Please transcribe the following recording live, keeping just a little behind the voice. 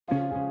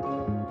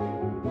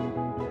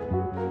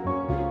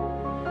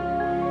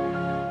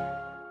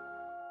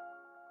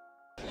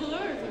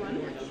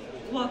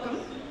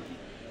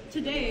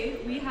Today,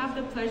 we have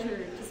the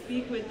pleasure to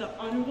speak with the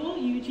Honorable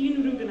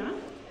Eugene Rhuggenaath,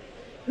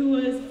 who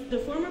was the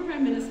former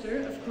Prime Minister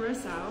of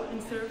Curaçao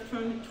and served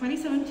from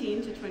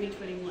 2017 to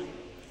 2021.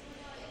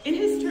 In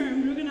his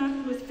term,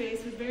 Rhuggenaath was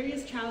faced with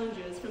various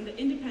challenges from the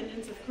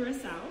independence of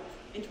Curaçao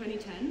in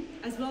 2010,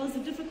 as well as the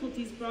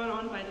difficulties brought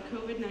on by the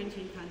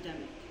COVID-19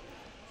 pandemic.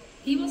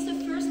 He was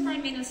the first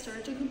Prime Minister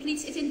to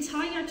complete its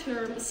entire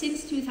term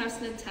since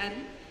 2010,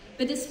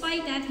 but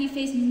despite that he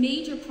faced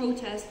major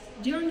protests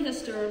during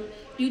his term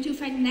due to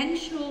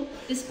financial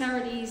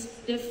disparities,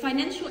 the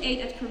financial aid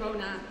at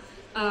Corona,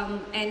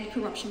 and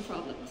corruption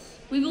problems.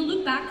 We will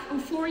look back on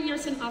 4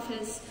 years in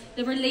office,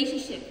 the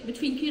relationship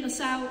between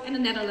Curaçao and the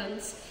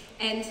Netherlands,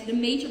 and the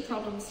major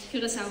problems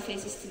Curaçao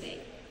faces today.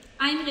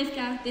 I'm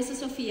Rivka, this is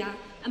Sophia,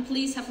 and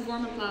please have a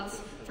warm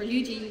applause for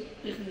Eugene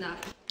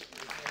Rhuggenaath.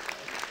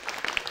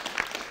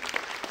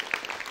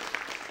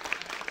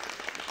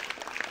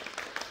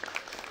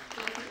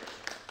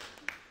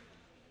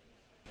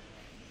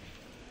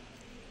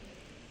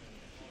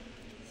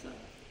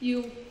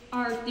 You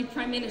are the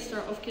Prime Minister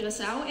of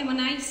Curaçao, and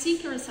when I see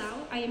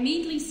Curaçao, I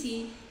immediately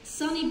see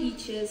sunny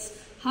beaches,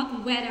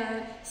 hot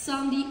weather,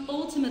 sun, the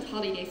ultimate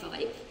holiday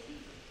vibe.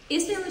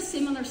 Is there a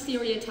similar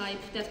stereotype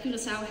that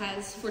Curaçao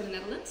has for the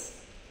Netherlands?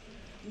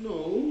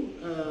 No,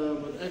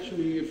 but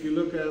actually if you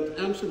look at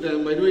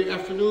Amsterdam, by the way,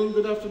 afternoon,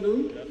 good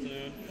afternoon. Good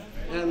afternoon.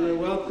 And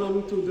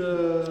welcome to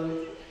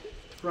the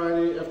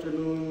Friday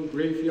afternoon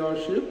graveyard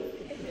shift.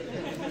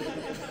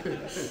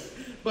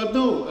 But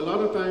no, a lot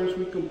of times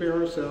we compare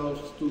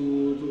ourselves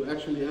to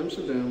actually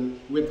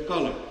Amsterdam with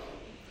color.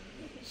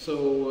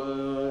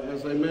 So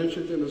as I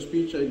mentioned in a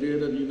speech I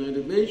did at the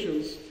United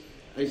Nations,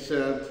 I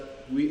said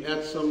we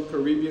add some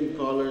Caribbean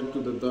color to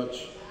the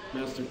Dutch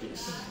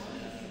masterpiece.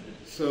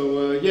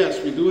 So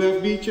yes, we do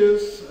have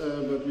beaches,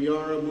 but we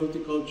are a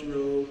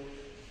multicultural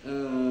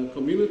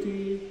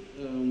community,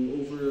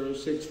 over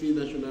 60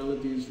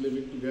 nationalities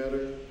living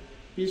together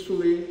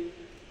peacefully.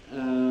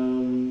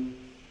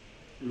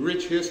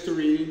 Rich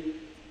history,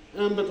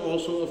 but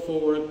also a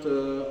forward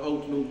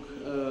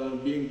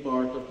outlook, being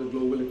part of the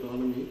global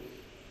economy.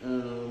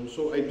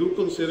 So I do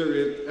consider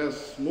it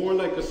as more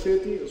like a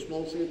city, a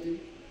small city,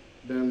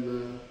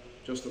 than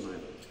just an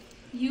island.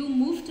 You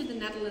moved to the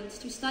Netherlands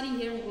to study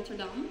here in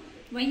Rotterdam.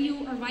 When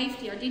you arrived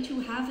here, did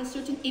you have a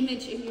certain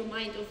image in your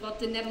mind of what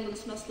the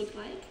Netherlands must look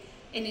like?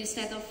 And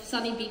instead of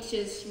sunny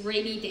beaches,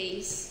 rainy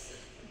days,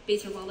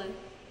 bitterballen?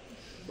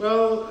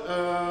 Well,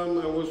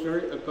 I was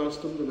very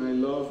accustomed and I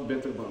love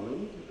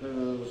bitterballen.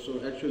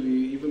 So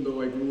actually, even though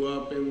I grew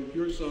up in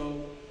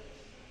Curaçao,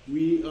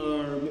 we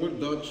are more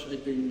Dutch, I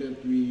think, than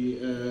we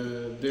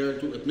dare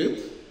to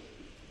admit.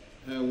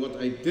 What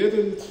I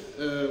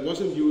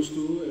wasn't used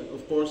to,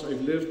 of course,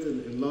 I've lived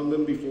in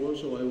London before,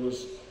 so I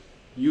was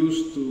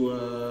used to,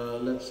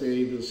 let's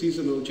say, the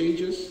seasonal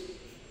changes.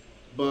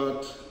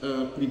 But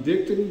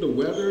predicting the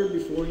weather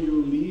before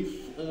you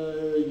leave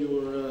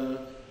your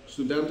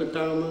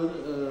studentenkamer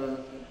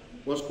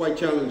was quite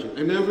challenging.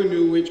 I never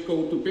knew which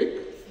coat to pick,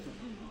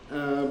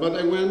 but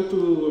I went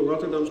to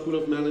Rotterdam School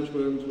of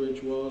Management,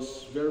 which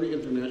was very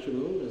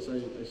international, as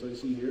I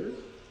see here.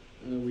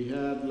 We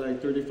had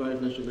like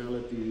 35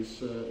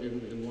 nationalities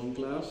in one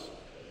class,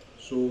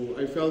 so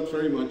I felt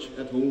very much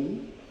at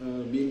home,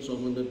 being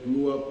someone that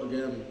grew up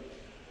again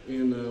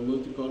in a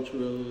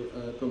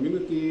multicultural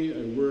community.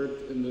 I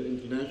worked in the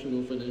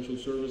international financial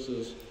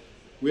services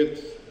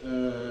with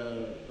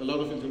a lot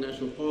of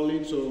international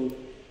colleagues, so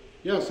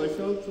yes, I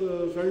felt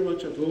very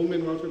much at home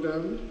in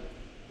Rotterdam.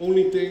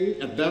 Only thing,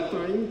 at that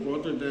time,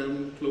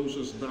 Rotterdam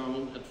closes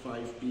down at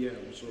 5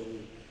 p.m. So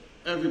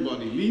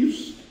everybody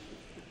leaves.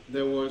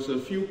 There was a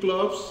few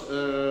clubs,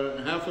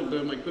 half of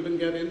them I couldn't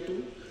get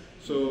into.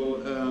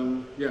 So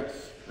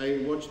yes,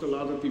 I watched a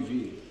lot of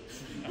TV.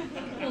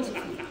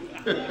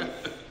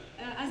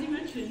 As you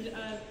mentioned,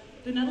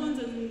 the Netherlands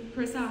and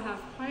Curaçao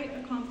have quite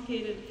a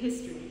complicated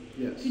history.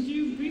 Yes. Could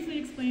you briefly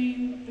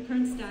explain the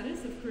current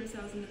status of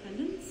Curaçao's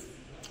independence?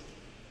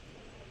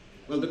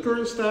 Well, the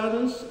current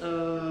status,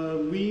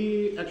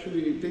 we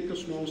actually take a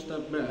small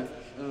step back.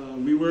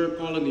 We were a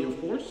colony, of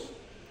course.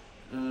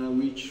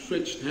 We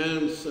switched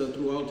hands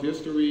throughout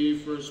history,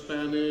 first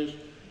Spanish,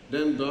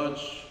 then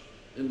Dutch,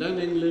 and then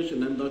English,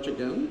 and then Dutch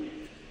again.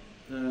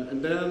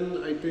 And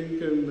then I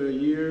think in the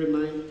year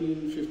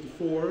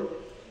 1954,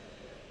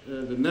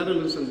 the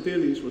Netherlands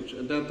Antilles, which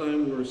at that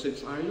time were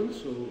 6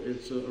 islands, so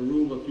it's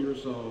Aruba,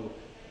 Curaçao,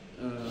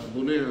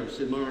 Bonaire,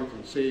 Sint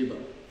Maarten, Saba,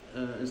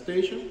 and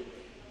Statia,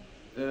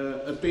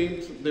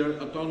 attained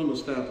their autonomous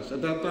status.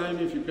 At that time,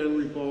 if you can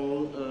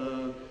recall,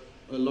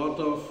 a lot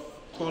of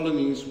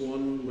colonies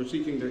were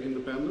seeking their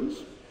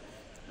independence.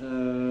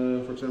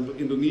 For example,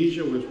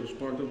 Indonesia, which was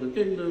part of the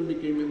kingdom,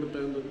 became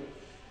independent.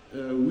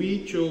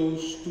 We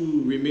chose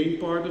to remain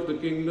part of the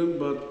kingdom,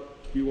 but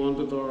we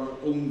wanted our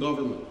own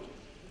government.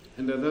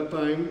 And at that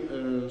time,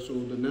 so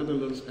the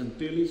Netherlands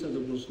Antilles, as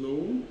it was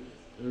known,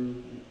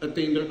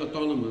 attained their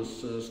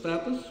autonomous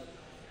status.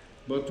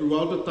 But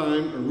throughout the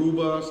time,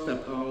 Aruba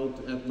stepped out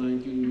at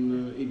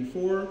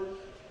 1984,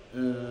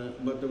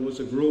 but there was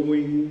a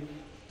growing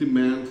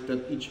demand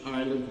that each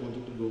island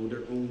wanted to go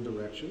their own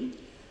direction.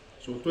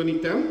 So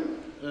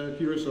 2010,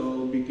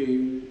 Curaçao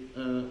became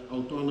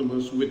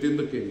autonomous within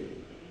the kingdom.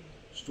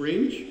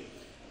 Strange,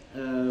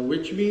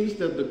 which means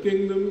that the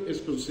kingdom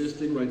is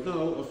consisting right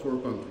now of 4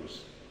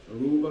 countries: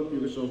 Aruba,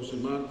 Curaçao,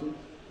 Sint Maarten,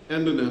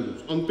 and the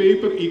Netherlands. On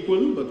paper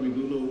equal, but we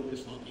do know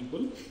it's not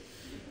equal.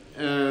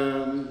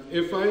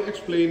 If I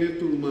explain it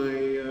to my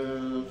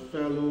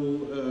fellow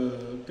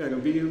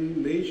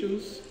Caribbean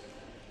nations,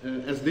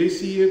 as they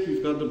see it,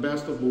 we've got the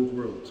best of both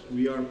worlds.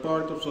 We are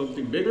part of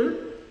something bigger,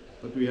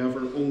 but we have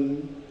our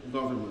own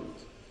government.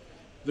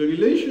 The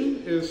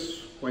relation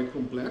is quite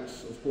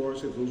complex. Of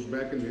course, it goes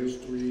back in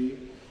history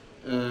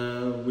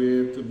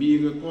with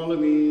being a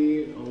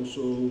colony,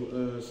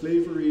 also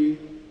slavery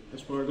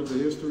as part of the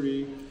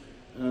history.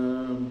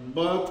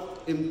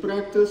 But in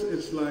practice,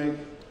 it's like,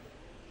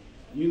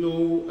 you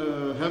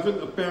know, having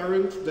a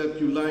parent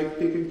that you like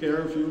taking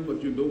care of you,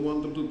 but you don't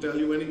want them to tell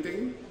you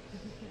anything.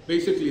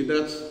 Basically,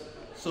 that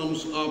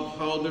sums up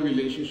how the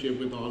relationship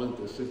with Holland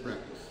is in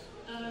practice.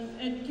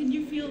 And can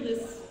you feel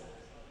this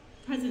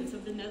presence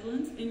of the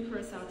Netherlands in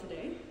Curaçao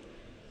today?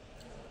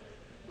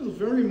 Well,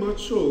 very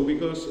much so,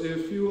 because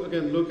if you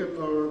again look at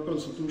our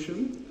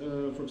constitution,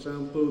 for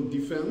example,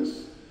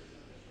 defense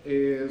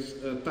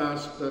is a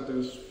task that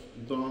is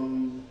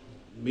done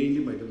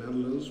mainly by the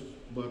Netherlands,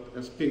 but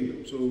as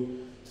kingdom. So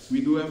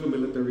we do have a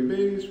military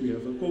base, we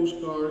have a coast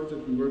guard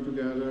that we work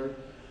together.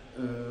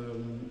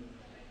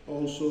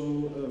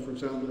 Also, for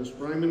example, as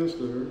Prime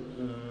Minister,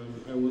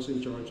 I was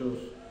in charge of,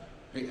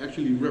 I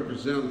actually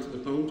represent the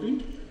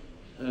country.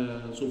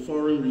 So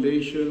foreign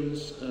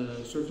relations,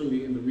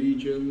 certainly in the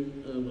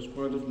region, was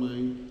part of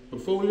my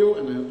portfolio,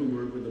 and I had to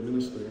work with the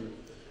Minister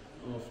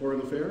of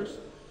Foreign Affairs.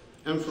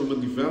 And from a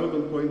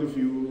development point of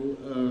view,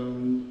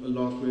 a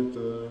lot with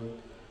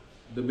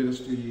the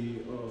Ministry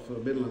of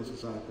Binnenlandse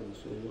Zaken,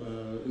 so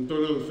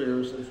internal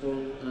affairs and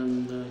foreign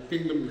and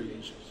kingdom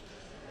relations.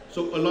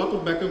 So a lot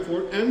of back and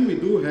forth, and we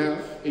do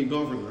have a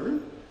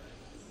governor,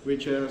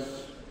 which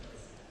has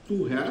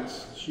 2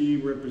 hats. She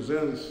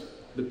represents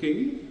the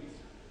king,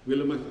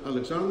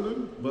 Willem-Alexander,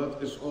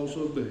 but is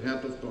also the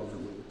head of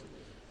government.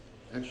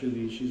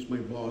 Actually, she's my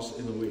boss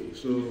in a way.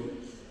 So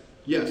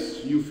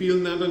yes, you feel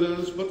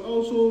Netherlands, but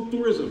also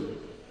tourism.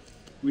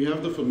 We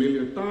have the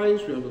familiar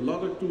ties, we have a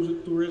lot of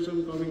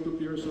tourism coming to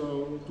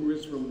Curaçao,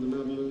 tourists from the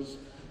Netherlands,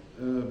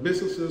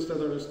 businesses that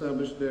are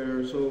established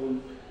there, so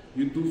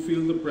you do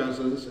feel the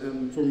presence,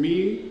 and for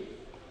me,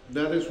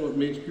 that is what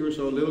makes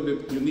Curaçao a little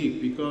bit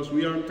unique, because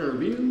we are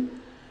Caribbean,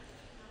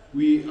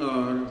 we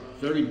are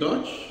very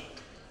Dutch,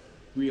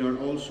 we are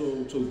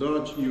also so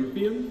Dutch,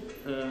 European,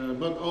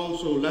 but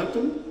also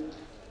Latin,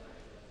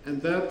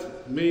 and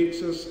that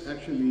makes us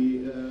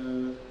actually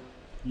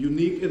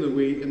unique in a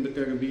way in the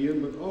Caribbean,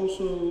 but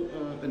also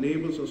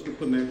enables us to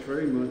connect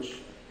very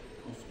much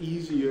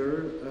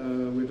easier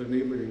with a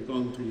neighboring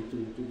country,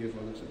 to give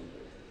one example.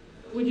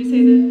 Would you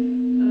say that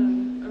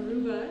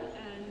Aruba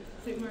and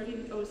St.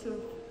 Martin also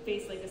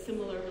face like a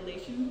similar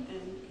relation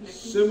and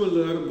connection?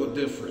 Similar but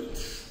different.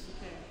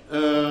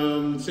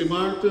 Okay. St.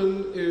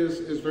 Martin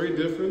is very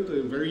different,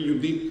 very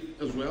unique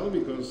as well,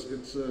 because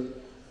it's a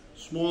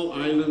small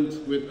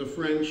island with a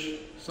French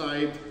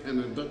side and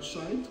a Dutch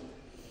side.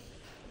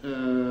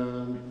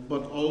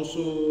 But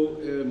also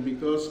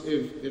because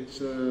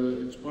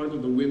it's part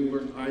of the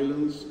Windward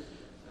Islands,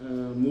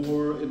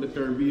 more in the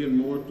Caribbean,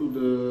 more to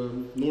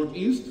the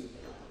northeast,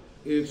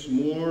 it's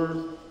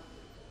more,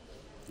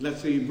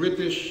 let's say,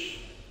 British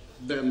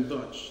than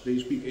Dutch. They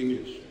speak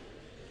English,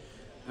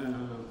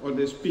 or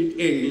they speak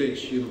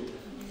English, you know.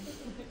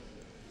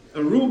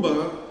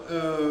 Aruba,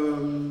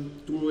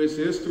 through its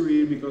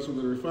history, because of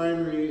the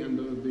refinery and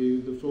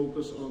the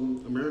focus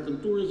on American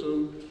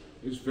tourism,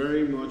 is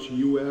very much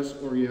US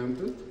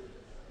oriented,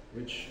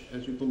 which,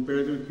 as you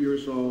compare to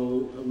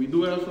Curaçao, we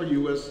do have a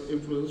US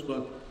influence,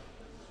 but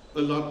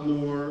a lot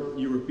more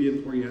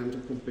European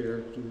oriented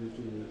compared to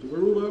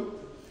Aruba.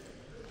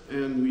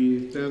 And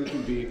we tend to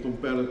be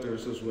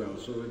competitors as well.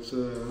 So it's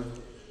a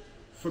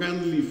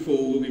friendly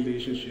foe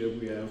relationship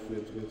we have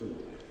with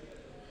Aruba.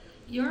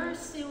 You're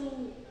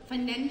still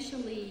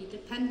financially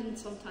dependent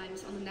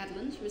sometimes on the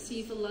Netherlands, you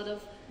receive a lot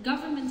of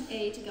government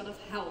aid, a lot of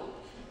help.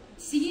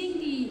 Seeing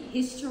the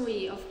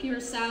history of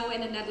Curaçao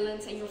and the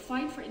Netherlands and your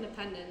fight for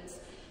independence,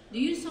 do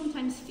you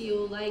sometimes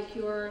feel like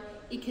your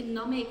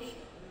economic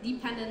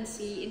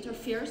dependency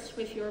interferes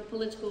with your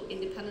political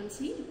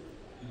independency?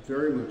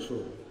 Very much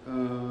so.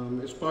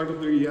 It's part of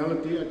the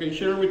reality. I can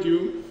share with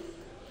you,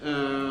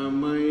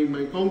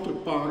 my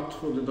counterpart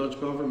for the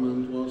Dutch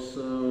government was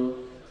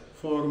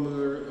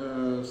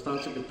former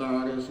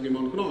staatssecretaris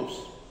Raymond Knops.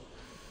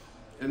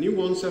 And he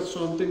once said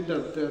something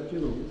that you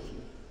know,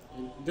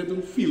 it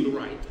didn't feel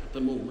right at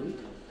the moment,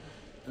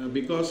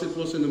 because it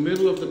was in the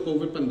middle of the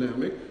COVID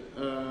pandemic.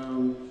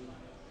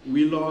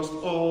 We lost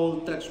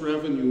all tax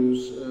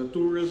revenues,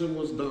 tourism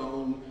was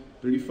down,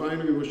 the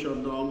refinery was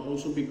shut down,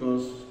 also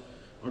because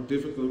our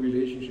difficult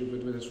relationship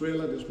with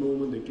Venezuela at this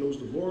moment, they closed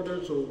the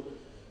border, so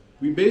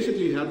we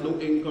basically had no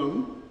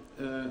income,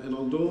 and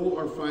although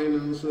our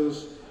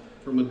finances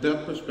from a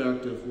debt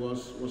perspective,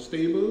 was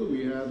stable.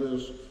 We had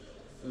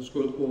a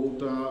scored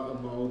quota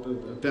about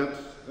a debt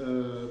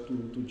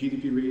to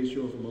GDP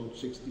ratio of about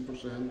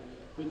 60%,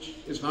 which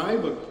is high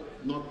but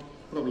not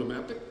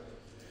problematic.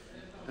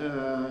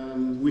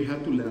 We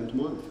had to lend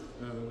money.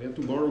 We had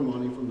to borrow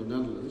money from the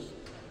Netherlands,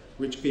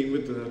 which came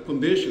with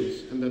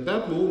conditions. And at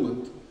that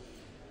moment,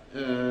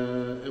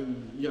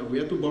 we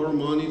had to borrow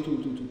money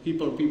to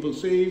keep our people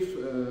safe,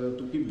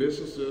 to keep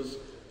businesses,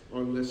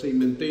 or let's say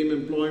maintain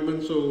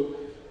employment. So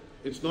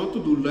it's not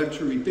to do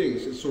luxury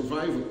things, it's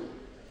survival.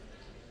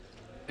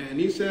 And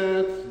he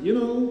said, you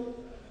know,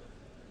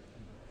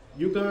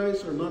 you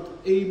guys are not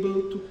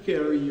able to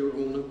carry your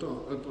own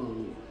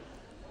autonomy.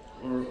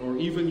 Or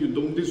even you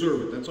don't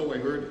deserve it. That's how I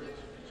heard it.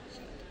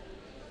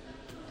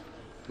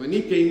 When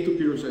he came to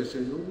Piers, I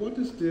said, well, what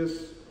is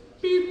this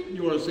beep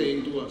you are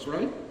saying to us,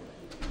 right?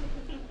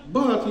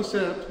 But he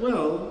said,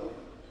 well,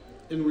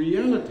 in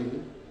reality,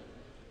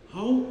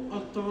 how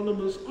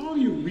autonomous are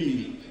you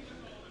really?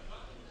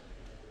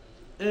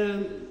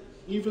 And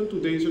even 2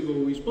 days ago,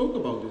 we spoke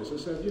about this.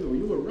 I said, you know,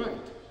 you were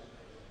right.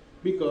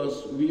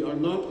 Because we are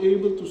not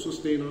able to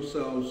sustain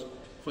ourselves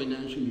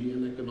financially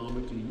and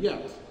economically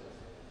yet.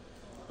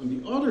 On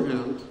the other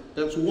hand,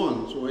 that's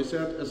one. So I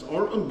said, as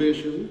our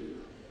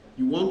ambition,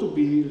 you want to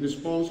be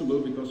responsible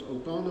because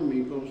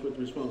autonomy comes with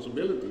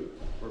responsibility,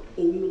 or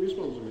own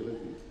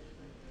responsibility.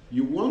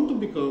 You want to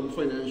become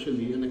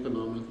financially and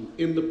economically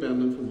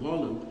independent from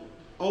Holland,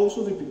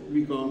 also to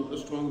become a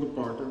stronger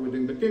partner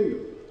within the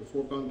kingdom, the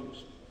 4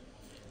 countries.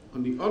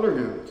 On the other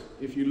hand,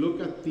 if you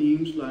look at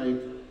themes like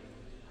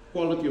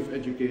quality of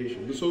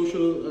education, the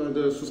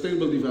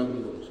sustainable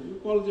development goals,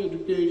 quality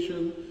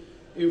education,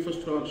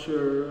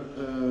 infrastructure,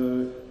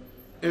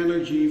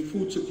 energy,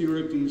 food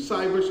security,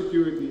 cyber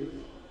security,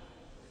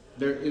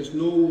 there is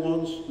no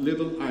one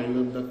little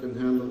island that can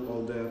handle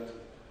all that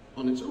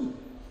on its own.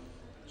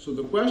 So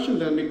the question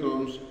then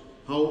becomes,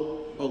 how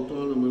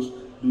autonomous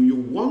do you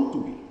want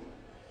to be?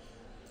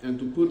 And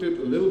to put it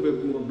a little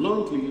bit more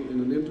bluntly, in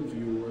an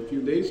interview a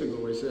few days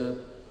ago, I said,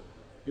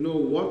 you know,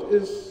 what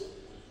is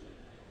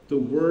the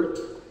worth,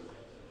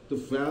 the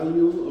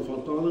value of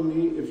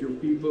autonomy if your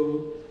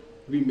people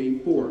remain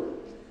poor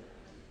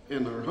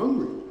and are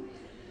hungry?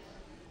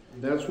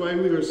 That's why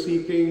we are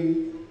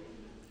seeking,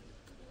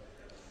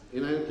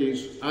 in that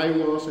case, I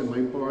was and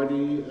my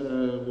party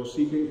was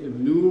seeking a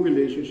new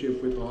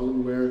relationship with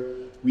Holland where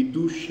we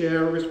do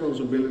share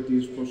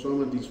responsibilities for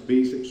some of these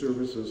basic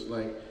services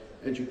like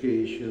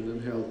education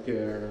and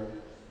healthcare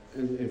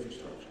and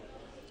infrastructure.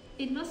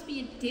 It must be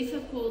a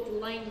difficult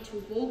line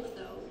to walk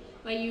though,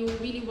 where you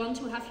really want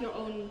to have your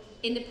own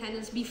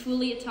independence, be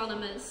fully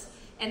autonomous,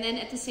 and then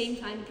at the same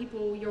time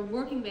people you're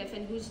working with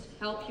and whose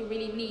help you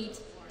really need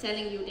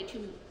telling you that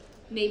you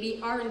maybe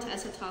aren't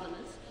as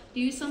autonomous. Do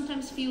you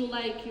sometimes feel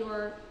like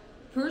your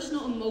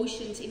personal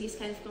emotions in these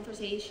kind of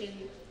conversations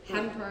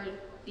hamper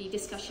the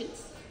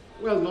discussions?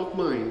 Well, not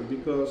mine,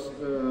 because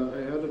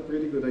I had a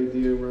pretty good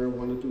idea where I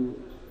wanted to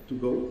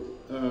go.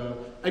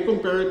 I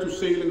compare it to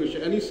sailing a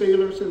ship. Any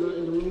sailors in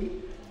the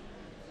room?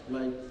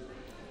 Like,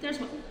 there's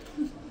one.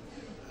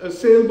 A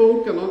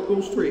sailboat cannot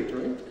go straight,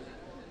 right?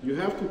 You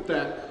have to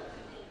tack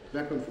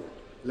back and forth,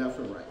 left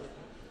and right.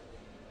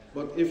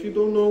 But if you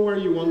don't know where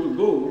you want to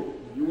go,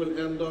 you will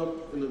end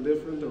up in a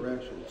different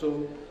direction.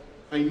 So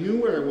I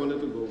knew where I wanted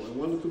to go. I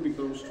wanted to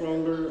become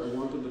stronger. I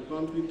wanted the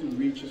country to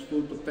reach its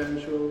full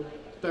potential,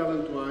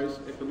 talent-wise,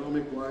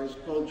 economic-wise,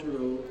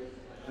 cultural,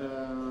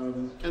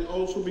 and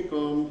also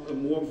become a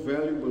more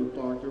valuable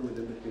partner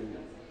within the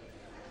kingdom.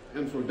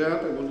 And for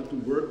that, I wanted to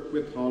work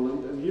with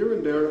Holland, and here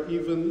and there,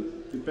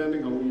 even,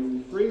 depending how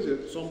you phrase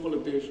it, some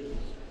politicians,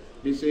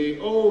 they say,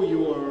 oh,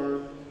 you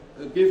are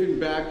giving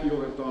back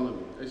your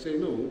autonomy. I say,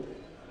 no,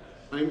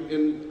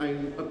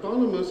 I'm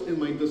autonomous in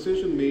my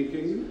decision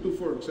making to,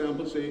 for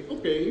example, say,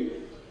 okay,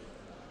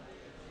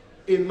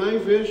 in my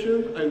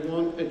vision, I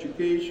want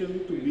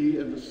education to be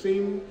at the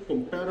same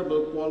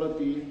comparable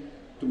quality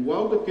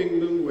throughout the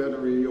kingdom,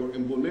 whether you're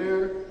in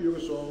Bonaire,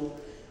 Curaçao,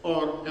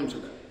 or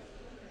Amsterdam.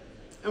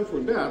 And for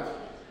that,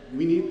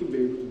 we need to be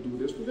able to do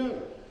this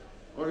together.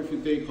 Or if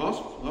you take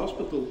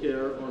hospital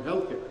care or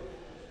healthcare,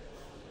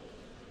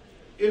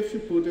 if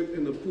you put it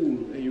in a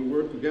pool and you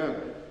work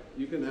together,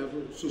 you can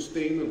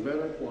sustain a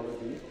better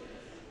quality.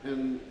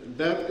 And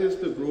that is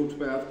the growth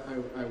path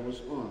I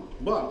was on.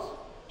 But,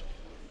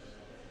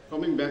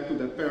 coming back to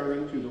that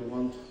parent you don't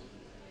want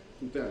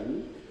to tell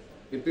you,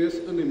 it is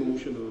an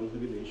emotional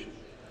relation.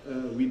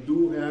 We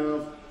do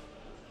have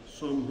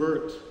some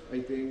hurt,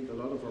 I think, a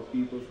lot of our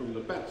people from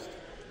the past.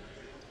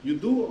 You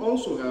do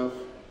also have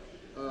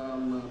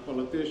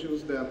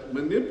politicians that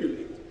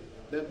manipulate,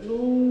 that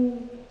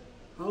know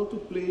how to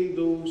play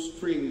those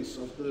strings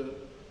of the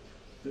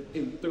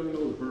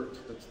internal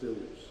hurt that still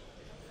lives.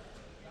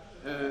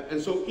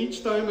 And so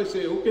each time I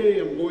say, okay,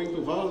 I'm going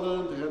to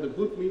Holland, I had a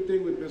good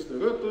meeting with Mr.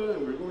 Rutte,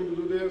 and we're going to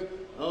do this.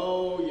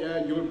 Oh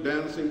yeah, you're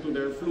dancing to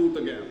their flute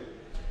again.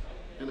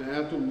 And I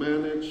had to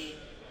manage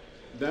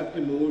that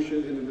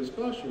emotion in the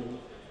discussion.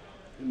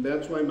 And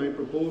that's why my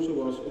proposal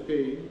was,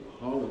 okay,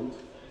 Holland,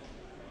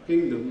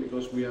 kingdom,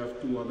 because we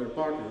have two other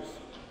partners,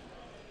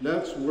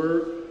 let's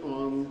work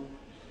on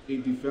a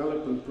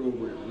development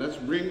program. Let's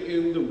bring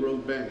in the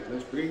World Bank.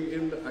 Let's bring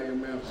in the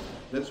IMF.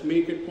 Let's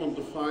make it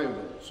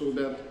quantifiable so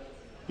that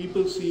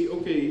people see,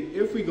 okay,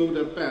 if we go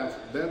that path,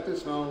 that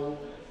is how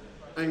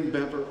I'm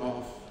better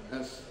off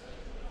as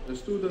a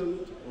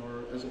student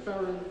or as a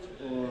parent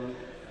or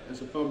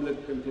as a public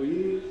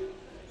employee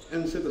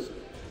and citizen.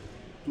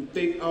 To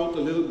take out a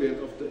little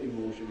bit of the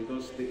emotion,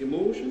 because the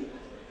emotion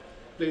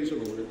plays a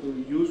role.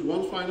 To use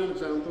one final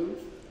example,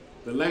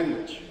 the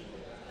language.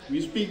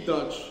 We speak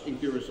Dutch in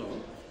Curacao,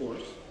 of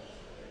course,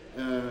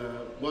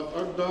 but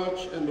our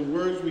Dutch and the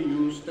words we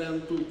use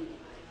tend to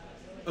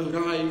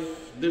arrive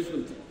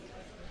differently.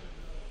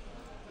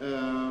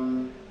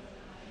 To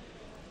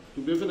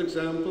give an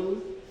example,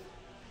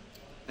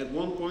 at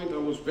one point I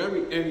was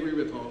very angry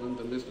with Holland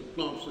and Mr.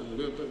 Knops and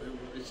Rutte, and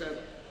I said,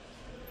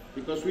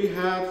 because we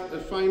had a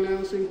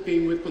financing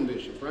came with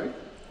conditions, right?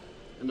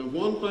 And at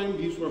one time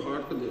these were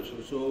hard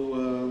conditions. So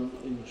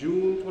in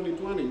June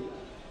 2020,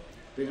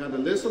 they had a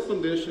list of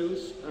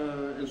conditions,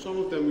 and some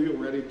of them we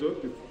already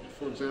took.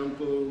 For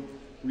example,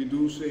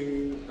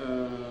 reducing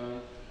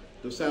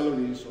the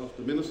salaries of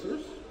the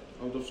ministers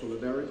out of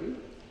solidarity.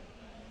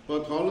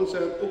 But Holland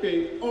said,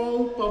 okay,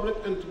 all public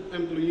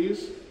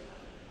employees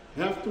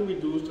have to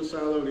reduce the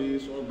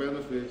salaries or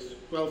benefits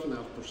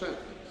 12.5%.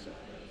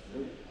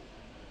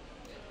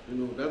 You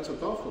know, that's a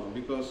tough one,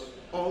 because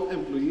all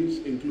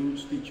employees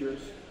includes teachers,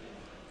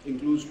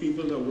 includes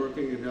people that are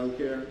working in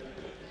healthcare.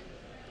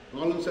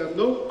 Holland said,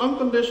 no,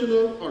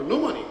 unconditional or no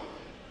money.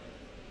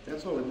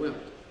 That's how it went.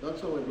 That's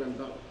how it went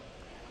down.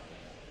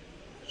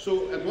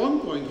 So at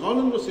one point,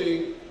 Holland was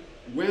saying,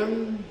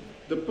 when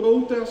the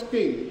protest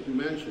came, you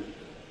mentioned,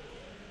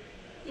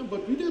 yeah,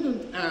 but we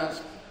didn't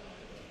ask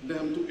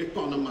them to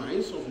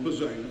economize of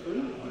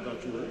bezuinigen, the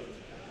Dutch word.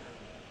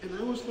 And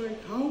I was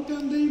like, how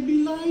can they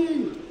be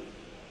lying?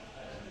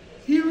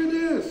 Here it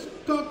is,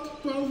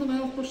 cut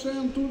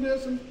 12.5%, do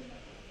this.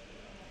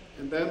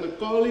 And then a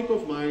colleague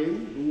of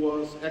mine, who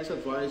was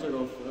ex-advisor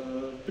of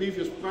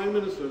previous prime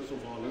ministers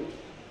of Holland,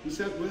 he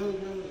said, well,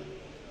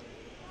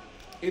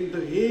 in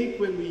The Hague,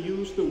 when we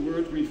use the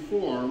word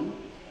reform,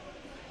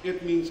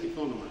 it means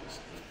economize.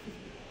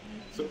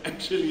 So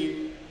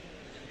actually,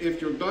 if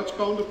your Dutch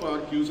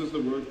counterpart uses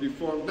the word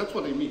reform, that's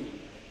what I mean.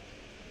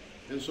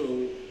 And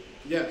so,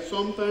 yeah,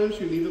 sometimes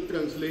you need a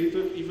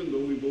translator, even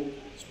though we both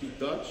speak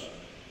Dutch.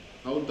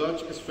 How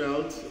Dutch is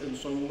felt in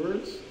some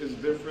words is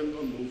different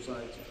on both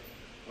sides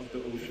of the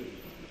ocean.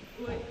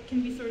 What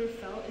can be sort of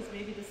felt is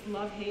maybe this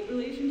love-hate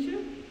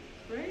relationship,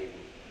 right?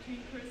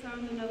 Between Curacao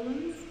and the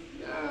Netherlands?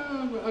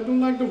 Yeah, well, I don't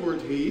like the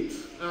word hate.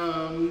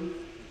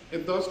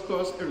 It does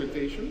cause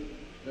irritation.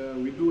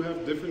 We do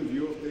have different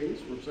view of things.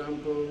 For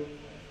example,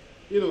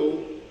 you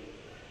know,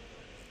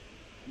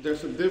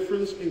 there's a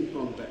difference in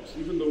context.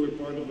 Even though we're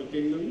part of the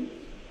kingdom,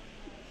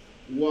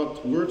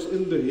 what works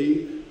in The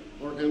Hague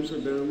or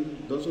Amsterdam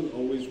doesn't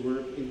always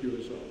work in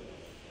Curacao.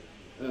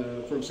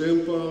 For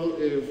example,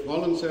 if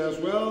Holland says,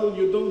 well,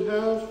 you don't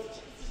have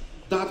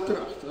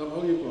daadkracht, how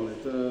do you call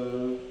it?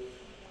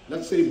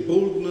 Let's say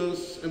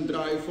boldness and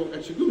drive for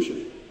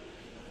execution.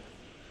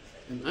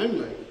 And I'm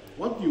like,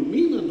 what do you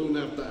mean I don't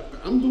have that?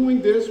 I'm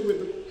doing this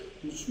with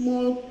a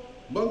small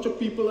bunch of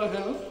people I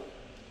have,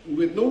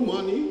 with no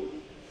money,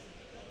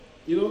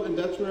 you know, and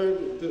that's where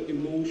the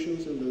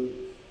emotions and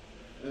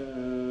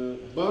the,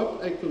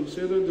 but I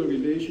consider the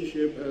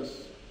relationship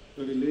as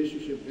a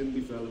relationship in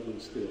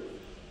development still.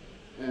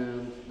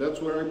 And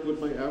that's where I put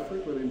my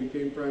effort. When I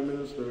became Prime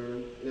Minister,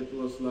 it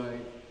was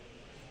like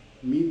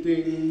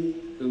meeting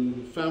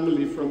a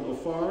family from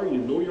afar. You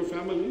know your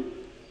family,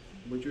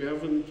 but you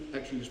haven't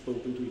actually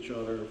spoken to each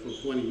other for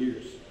 20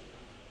 years.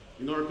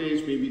 In our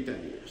case, maybe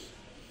 10 years.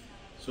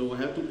 So I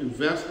had to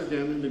invest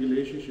again in the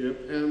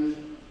relationship, and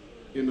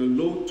in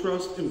a low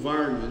trust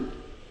environment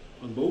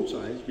on both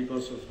sides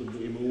because of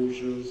the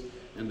emotions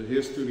and the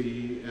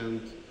history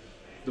and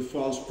the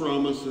false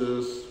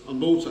promises on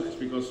both sides,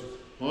 because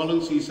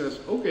Holland says,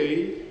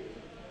 okay,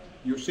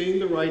 you're saying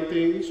the right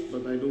things,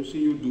 but I don't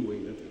see you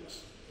doing the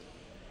things.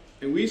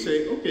 And we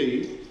say,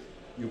 okay,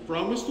 you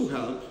promise to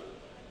help,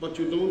 but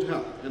you don't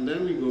help. And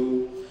then we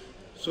go,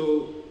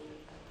 so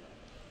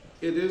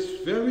it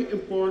is very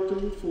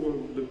important for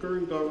the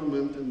current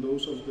government and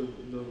those of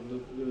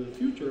the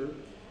future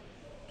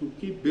to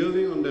keep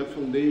building on that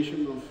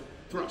foundation of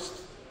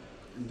trust.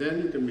 And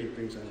then you can make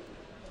things happen.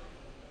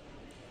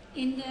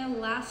 In the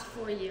last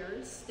 4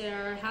 years,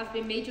 there have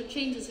been major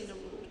changes in the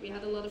world. We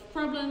had a lot of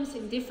problems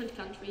in different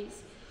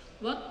countries.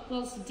 What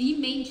was the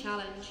main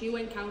challenge you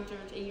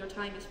encountered in your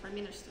time as Prime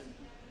Minister?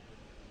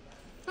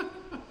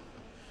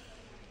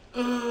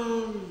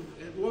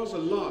 It was a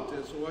lot,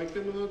 and so I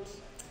cannot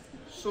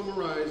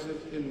summarize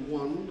it in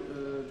one,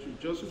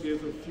 just to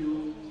give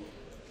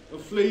a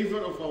flavor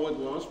of how it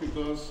was,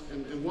 because,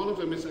 and one of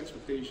them is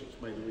expectations,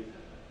 by the way.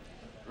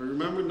 I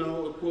remember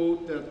now a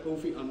quote that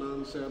Kofi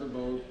Annan said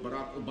about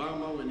Barack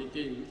Obama when he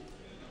came,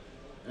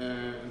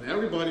 and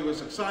everybody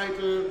was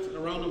excited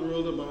around the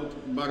world about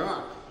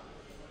Barack,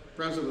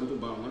 President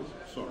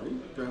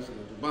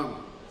Obama,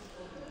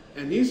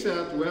 and he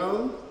said,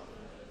 well,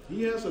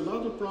 he has a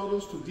lot of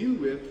problems to deal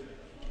with,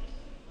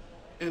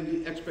 and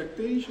the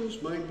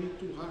expectations might be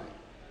too high.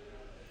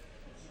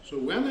 So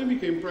when I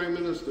became Prime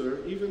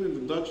Minister, even in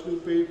the Dutch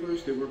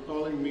newspapers, they were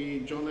calling me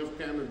John F.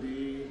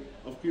 Kennedy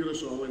of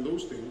Curaçao and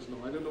those things.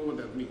 Now, I don't know what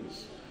that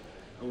means.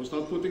 I was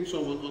not putting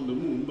someone on the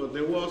moon, but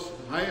there was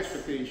high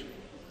expectation.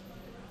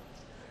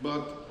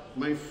 But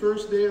my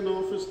first day in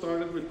office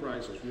started with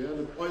crisis. We had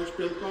an oil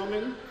spill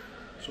coming,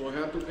 so I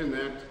had to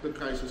enact the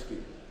crisis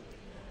team.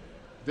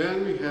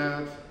 Then we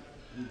had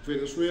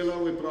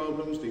Venezuela with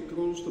problems. They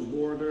closed the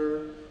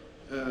border,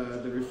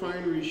 the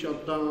refinery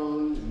shut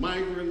down,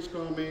 migrants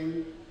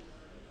coming,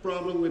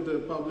 problem with the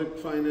public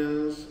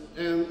finance,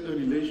 and a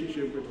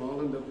relationship with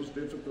Holland that was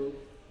difficult,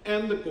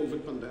 and the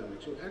COVID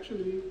pandemic. So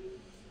actually,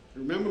 I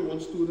remember one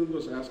student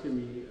was asking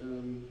me,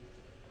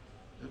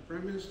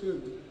 Prime Minister,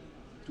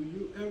 do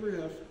you ever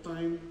have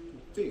time to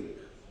think?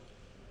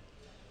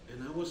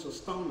 And I was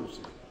astounded,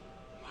 saying,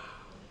 wow,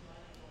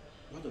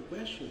 what a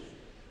question.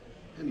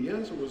 And the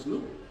answer was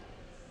no.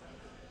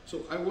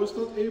 So I was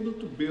not able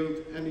to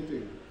build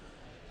anything.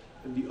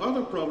 And the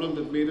other problem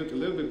that made it a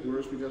little bit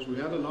worse, because we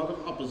had a lot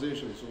of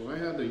opposition. So I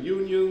had the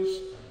unions,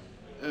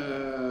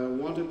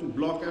 wanted to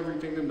block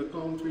everything in the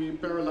country,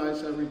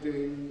 paralyze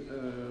everything.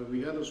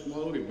 We had a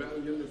small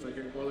rebellion, if I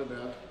can call it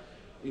that,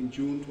 in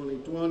June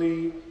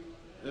 2020.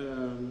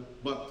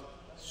 But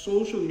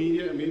social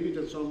media, and maybe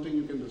that's something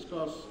you can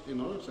discuss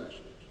in other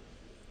sessions,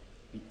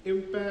 the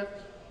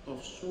impact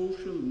of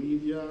social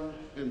media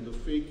and the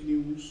fake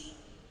news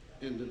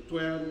and the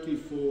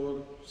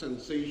 24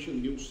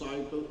 sensation news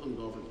cycle on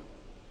government.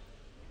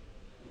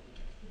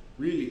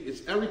 Really,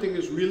 everything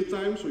is real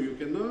time, so you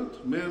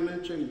cannot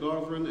manage and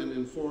govern and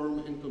inform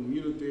and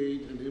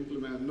communicate and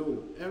implement.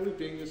 No,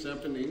 everything is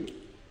happening,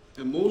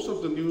 and most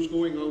of the news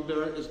going out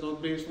there is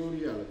not based on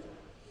reality.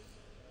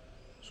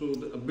 So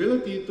the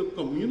ability to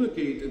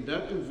communicate in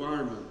that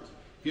environment,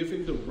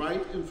 giving the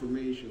right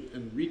information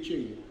and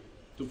reaching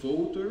the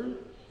voter,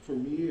 for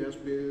me has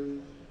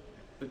been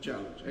a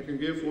challenge. I can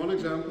give one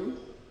example.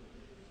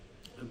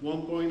 At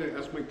one point I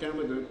asked my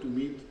candidate to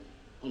meet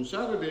on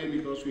Saturday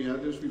because we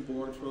had this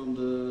report from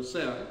the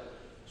SER,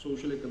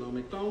 Social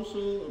Economic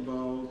Council,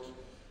 about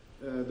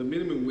the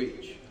minimum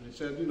wage. And I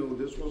said, you know,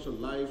 this was a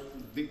live,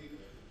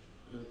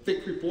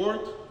 thick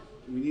report.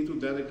 We need to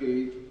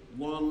dedicate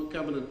one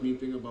cabinet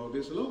meeting about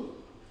this alone.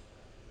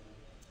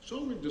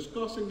 So we're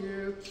discussing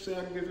it,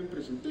 SER giving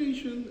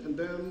presentation, and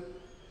then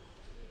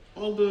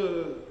all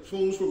the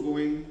phones were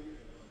going,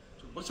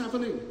 so what's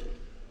happening?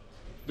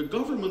 The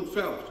government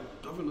fell.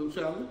 The government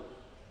fell.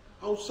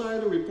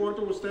 Outside, a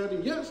reporter was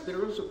stating, yes,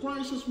 there is a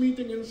crisis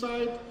meeting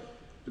inside.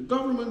 The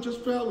government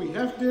just fell. We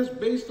have this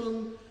based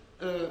on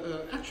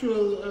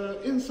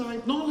actual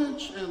inside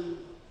knowledge. And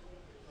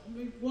I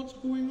mean, what's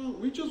going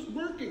on? We're just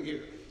working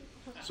here.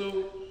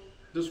 So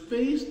the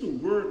space to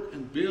work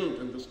and build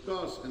and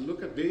discuss and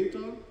look at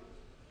data,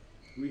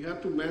 we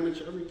had to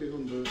manage everything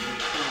on the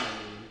side.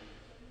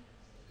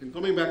 And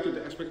coming back to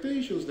the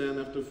expectations then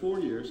after 4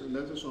 years, and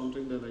that is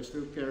something that I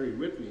still carry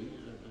with me.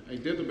 I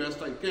did the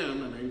best I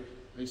can, and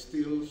I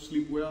still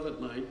sleep well at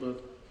night,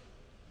 but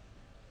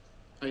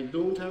I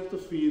don't have the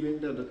feeling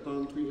that the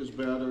country is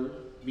better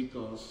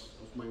because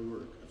of my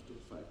work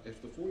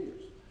after 4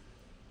 years.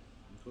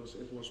 Because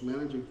it was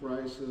managing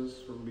crisis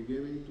from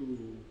beginning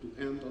to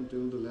end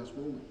until the last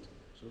moment.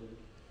 So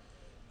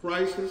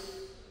crisis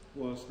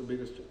was the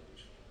biggest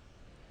challenge.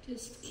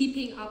 Just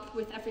keeping up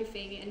with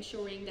everything,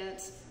 ensuring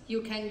that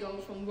you can go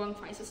from one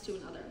crisis to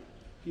another.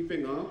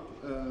 Keeping up,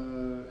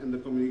 and the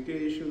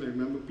communication. I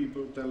remember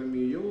people telling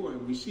me, yo,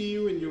 we see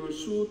you in your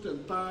suit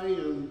and tie,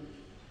 and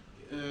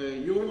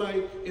you're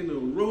like in a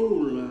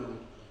role,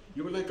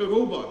 you're like a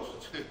robot.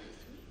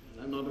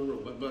 I'm not a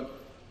robot, but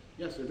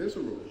yes, it is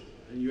a role.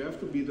 And you have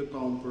to be the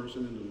calm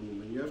person in the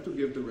room, and you have to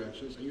give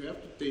directions, and you have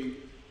to take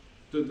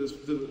the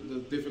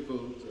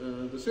difficult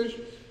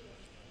decisions.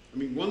 I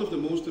mean, one of the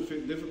most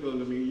difficult,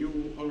 I mean,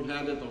 you all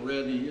had it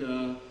already,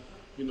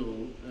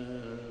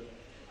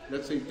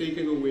 let's say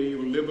taking away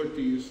your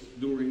liberties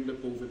during the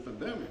COVID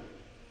pandemic.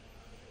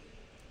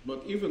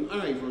 But even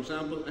I, for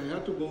example, I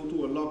had to go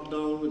to a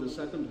lockdown with the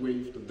second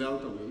wave, the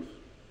Delta wave,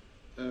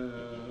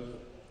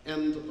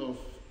 end of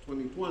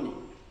 2020.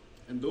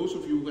 And those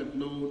of you that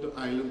know the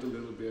island a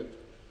little bit,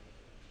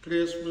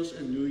 Christmas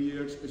and New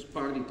Year's is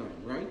party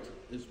time, right?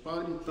 It's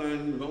party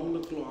time, round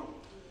the clock.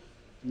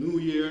 New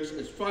Year's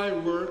is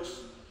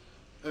fireworks,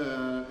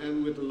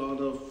 and with a lot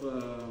of,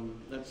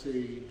 let's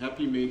say,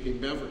 happy-making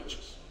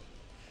beverages.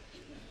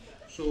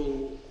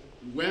 So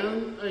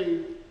when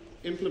I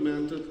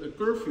implemented a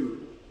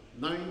curfew,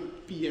 9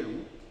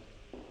 p.m.,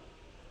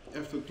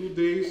 after 2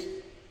 days,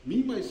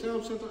 me,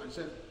 myself, I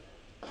said,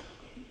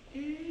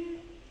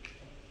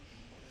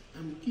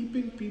 I'm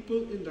keeping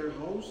people in their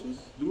houses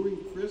during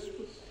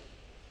Christmas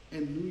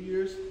and New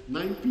Year's,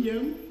 9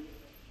 p.m.?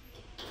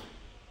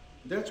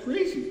 That's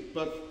crazy,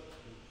 but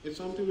it's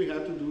something we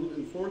had to do,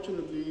 and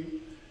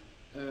fortunately,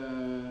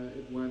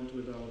 It went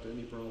without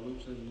any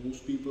problems, and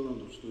most people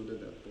understood at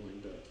that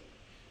point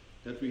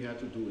that we had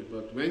to do it.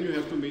 But when you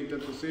have to make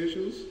that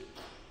decisions,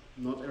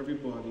 not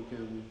everybody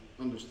can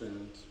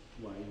understand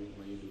why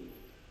you do it.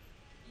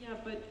 Yeah,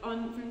 but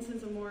on, for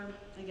instance, a more,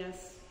 I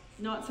guess,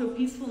 not so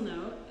peaceful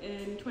note,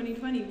 in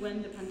 2020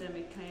 when the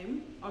pandemic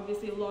came,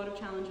 obviously a lot of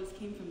challenges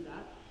came from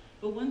that.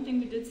 But one thing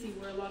we did see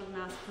were a lot of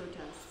mass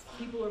protests.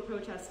 People were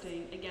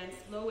protesting against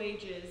low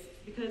wages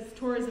because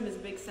tourism is a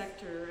big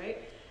sector, right?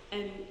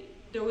 And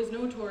there was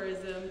no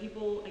tourism.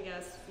 People, I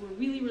guess, were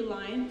really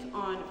reliant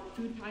on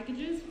food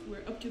packages.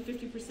 We're up to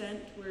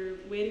 50% were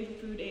waiting for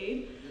food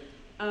aid.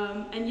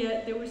 And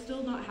yet they were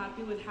still not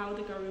happy with how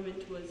the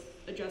government was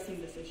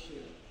addressing this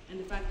issue. And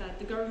the fact that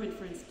the government,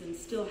 for instance,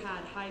 still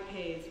had high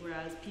pays,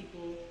 whereas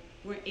people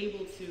weren't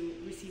able to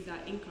receive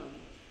that income.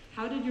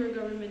 How did your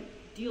government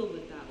deal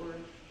with that? Or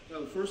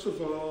well, first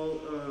of all,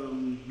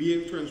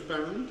 being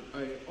transparent,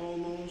 I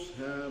almost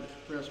had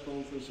press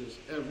conferences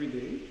every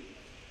day.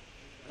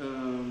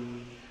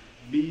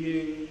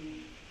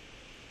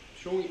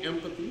 Showing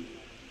empathy,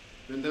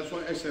 and that's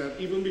why I said,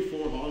 even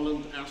before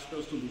Holland asked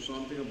us to do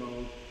something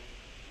about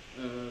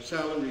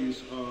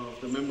salaries of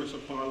the members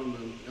of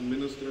parliament and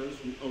ministers,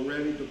 we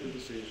already took the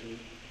decision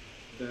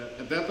that,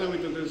 at that time we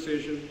took the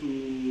decision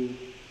to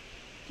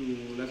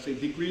let's say,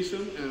 decrease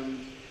them,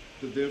 and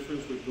the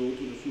difference would go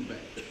to the food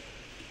bank,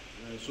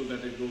 so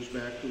that it goes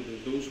back to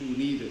those who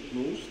need it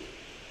most.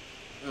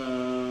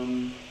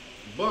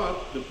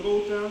 But the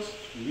protests,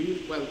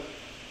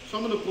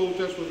 some of the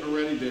protests were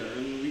already there,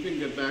 and we can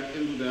get back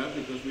into that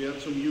because we had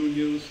some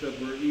unions that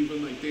were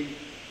even, I think,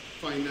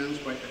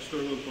 financed by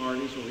external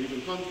parties or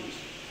even countries.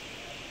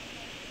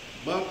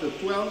 But the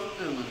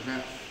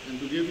 12.5, and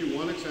to give you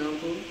one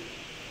example,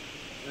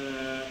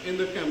 in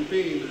the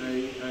campaign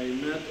I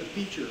met a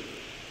teacher,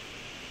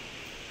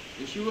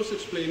 and she was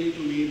explaining to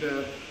me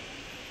that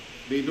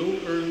they don't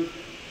earn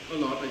a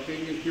lot. I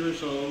think in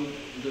Curacao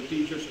the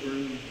teachers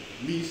earn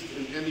least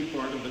in any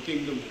part of the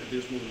kingdom at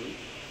this moment.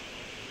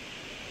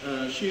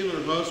 She and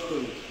her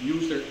husband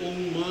used their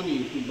own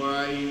money to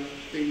buy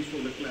things for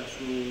the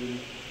classroom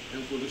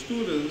and for the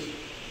students,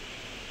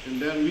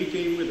 and then we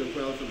came with a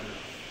 12.5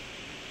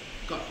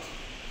 cut.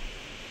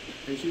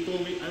 And she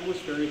told me I was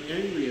very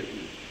angry at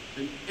me.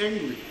 I'm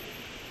angry.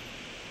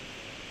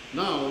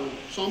 Now,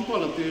 some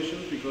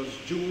politicians, because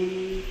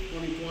June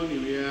 2020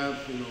 we had,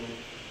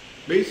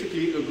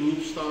 basically a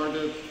group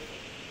started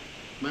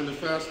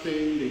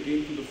manifesting, they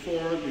came to the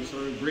fort, they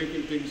started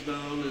breaking things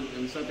down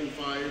and setting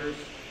fires.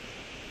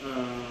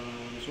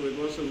 So it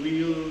was a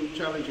real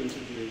challenging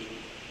situation.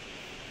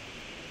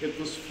 It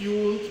was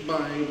fueled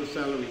by the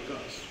salary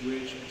cuts,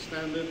 which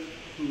extended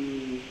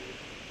to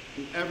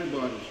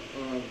everybody,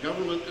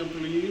 government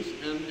employees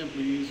and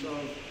employees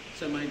of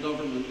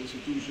semi-government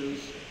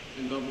institutions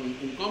and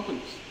government-owned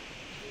companies,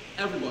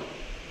 everybody.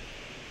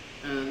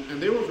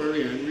 And they were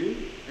very angry,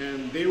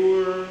 and they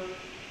were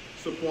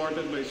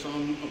supported by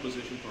some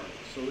opposition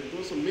parties. So it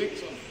was a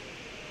mix of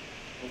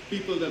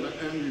people that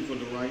are angry for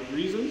the right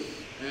reasons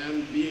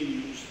and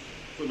being used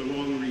for the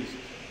wrong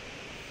reasons.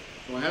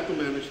 So I had to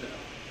manage that.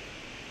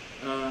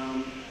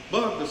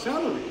 But the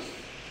salaries,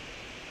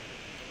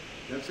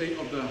 let's say,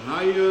 of the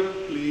higher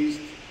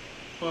placed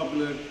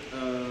public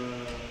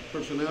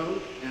personnel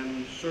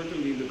and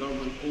certainly the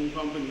government-owned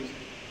companies,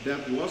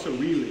 that was a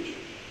real issue.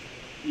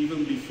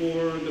 Even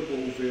before the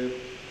COVID,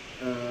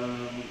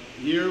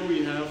 here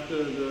we have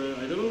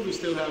I don't know if we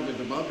still have it,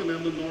 the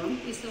Balkenende norm.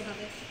 We still have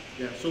it.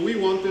 Yeah, so we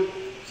wanted,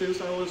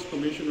 since I was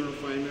Commissioner of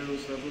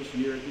Finance, that was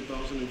year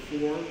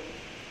 2004,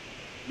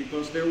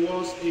 because there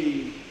was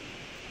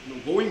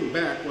going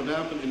back, what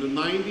happened in the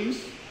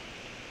 90s,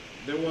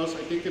 there was,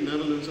 I think in the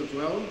Netherlands as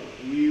well,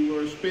 we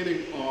were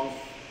spinning off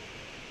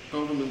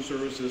government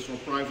services or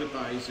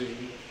privatizing.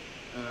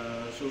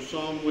 So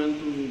some went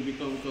to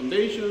become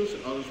foundations,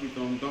 others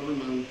become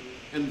government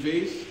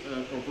NV's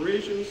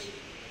corporations.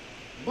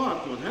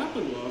 But what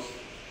happened was,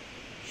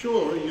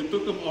 sure, you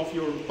took them off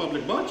your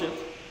public budget,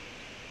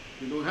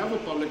 you don't have a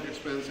public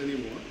expense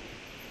anymore,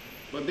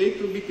 but they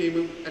became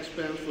an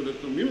expense for the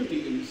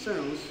community in the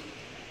sense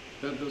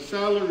that the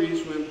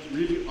salaries went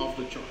really off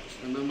the charts.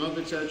 And I'm not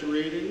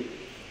exaggerating.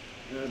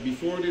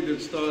 Before they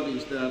did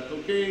studies that,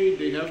 okay,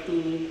 they have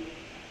to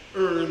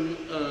earn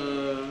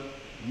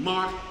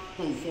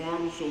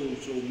market-conform,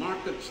 so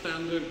market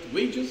standard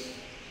wages,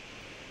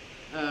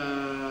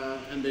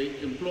 and they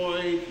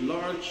employed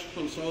large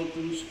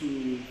consultants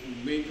to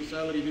make the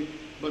salary,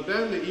 but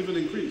then they even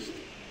increased.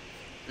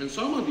 And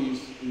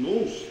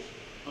most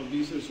of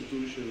these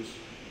institutions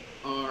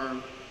are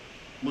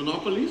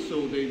monopolies,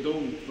 so they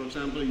don't, for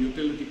example, a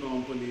utility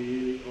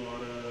company or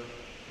a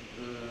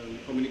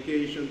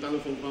communication,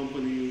 telephone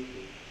company,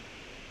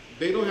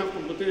 they don't have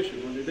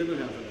competition, or they didn't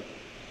have it.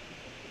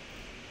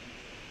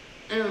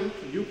 And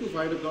you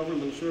provide a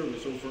government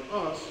service, so for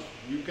us,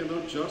 you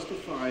cannot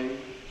justify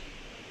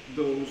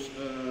those,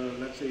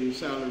 let's say,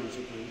 salaries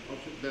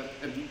that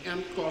at the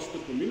end cost the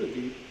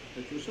community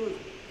that you're serving.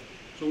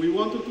 So we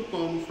wanted to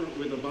come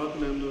with a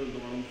Balkenende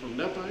norm from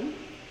that time.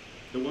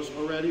 There was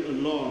already a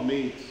law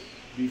made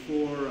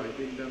before, I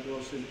think that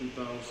was in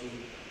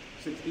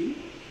 2016,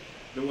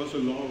 there was a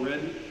law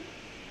already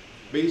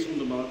based on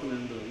the Balkan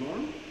and the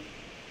norm.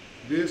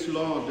 This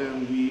law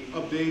then we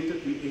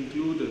updated, we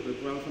included the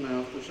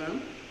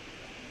 12.5%,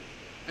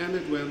 and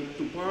it went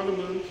to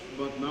Parliament,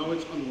 but now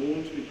it's on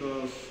hold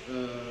because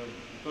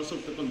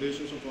of the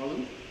conditions of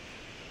Holland.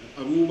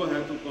 Aruba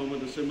had to come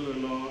with a similar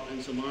law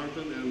in St.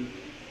 Maarten, and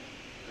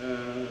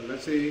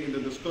let's say in the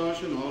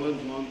discussion, Holland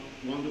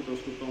wanted us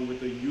to come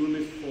with a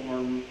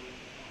uniform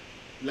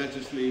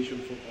legislation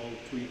for all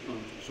three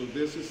countries. So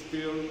this is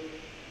still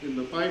in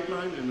the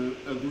pipeline, and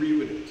I agree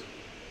with it.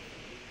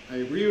 I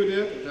agree with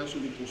it. It has to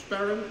be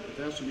transparent,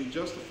 it has to be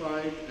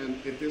justified, and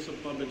it is a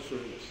public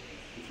service.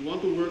 If you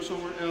want to work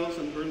somewhere else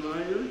and earn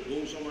higher,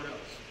 go somewhere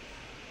else.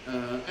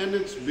 And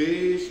it's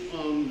based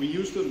on, we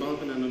use the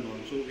Balkan and the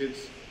norm, so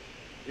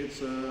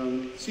it's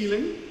a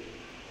ceiling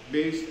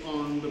based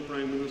on the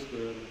Prime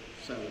Minister's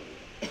salary,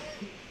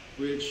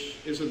 which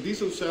is a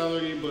decent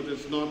salary, but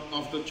it's not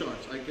off the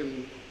charts. I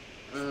can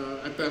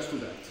attest to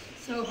that.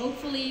 So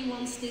hopefully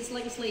once this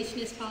legislation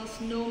is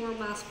passed, no more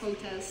mass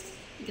protests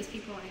because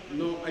people are angry.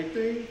 No, I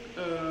think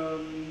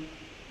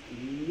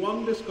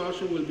one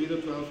discussion will be the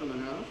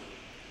 12.5,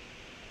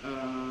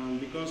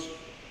 because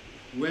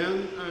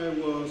when I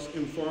was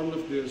informed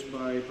of this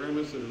by Prime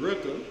Minister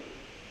Rutte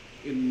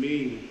in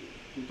May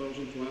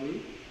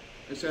 2020,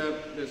 I said,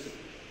 listen,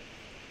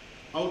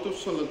 out of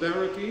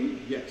solidarity,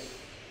 yes,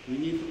 we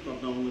need to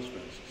cut down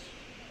expenses.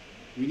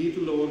 We need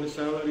to lower the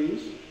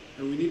salaries,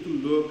 and we need to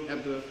look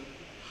at the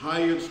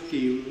higher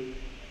scale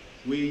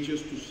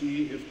wages to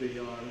see if they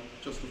are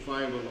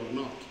justifiable or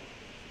not.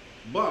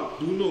 But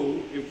do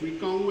know, if we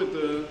come with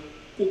a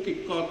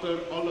cookie cutter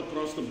all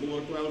across the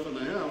board,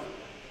 12.5,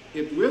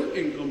 it will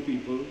income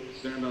people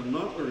that are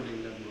not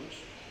earning that much.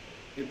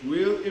 It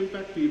will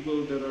impact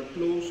people that are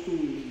close to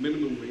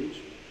minimum wage.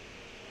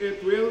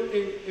 It will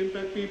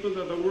impact people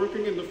that are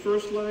working in the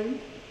first line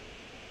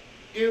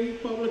in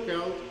public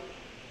health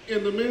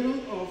in the middle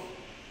of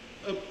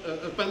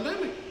a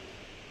pandemic.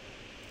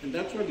 And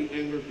that's where the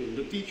anger came.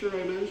 The teacher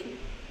I mentioned.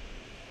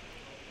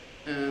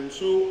 And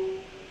so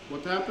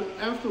what happened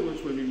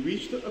afterwards, when we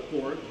reached the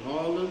accord,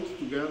 Holland,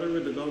 together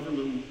with the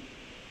government,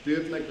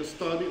 did like a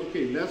study.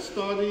 Okay, let's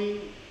study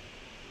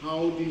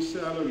how these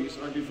salaries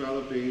are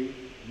developing,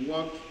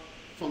 what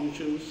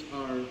functions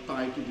are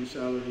tied to these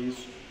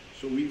salaries,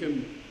 so we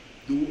can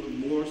do a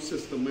more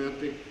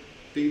systematic,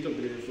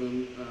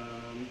 data-driven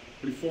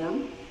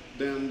reform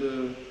than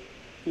the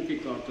cookie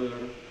cutter.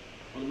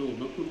 Oh no,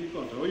 not cookie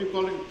cutter. What do you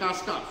call it?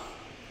 Kaskaf.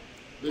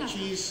 The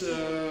cheese.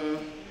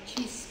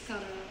 Cheese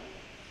cutter.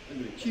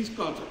 Anyway, cheese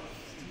cutter.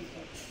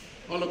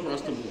 All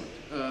across the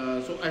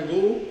board. So I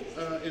hope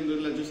in the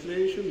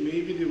legislation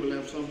maybe they will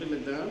have something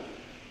like that,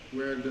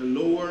 where the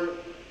lower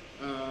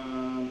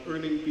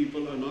earning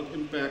people are not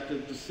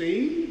impacted the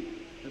same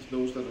as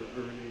those that are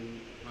earning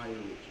higher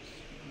wages.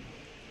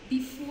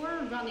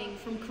 Before running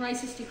from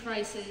crisis to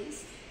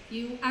crisis,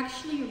 you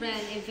actually ran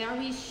a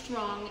very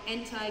strong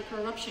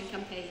anti-corruption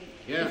campaign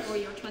before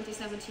your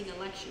 2017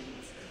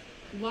 elections.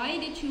 Why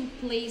did you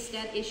place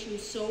that issue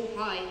so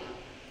high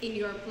in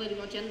your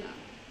political agenda?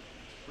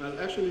 Well,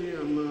 actually,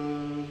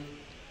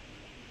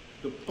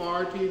 the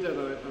party that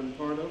I'm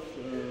part of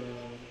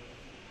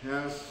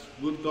has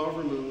good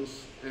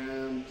governance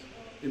and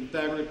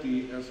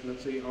integrity as,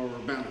 let's say, our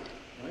banner,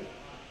 right?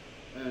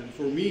 And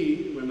for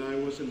me, when I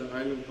was in the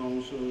Island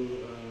Council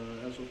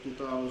as of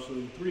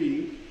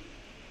 2003,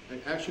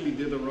 I actually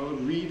did a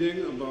round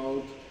reading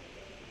about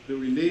the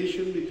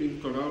relation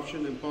between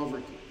corruption and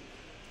poverty.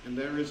 And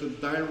there is a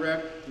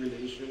direct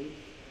relation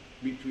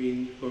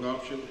between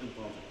corruption and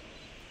poverty.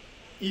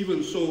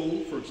 Even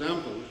so, for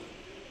example,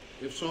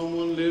 if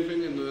someone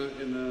living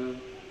in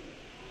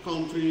a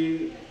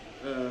country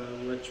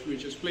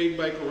which is plagued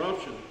by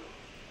corruption,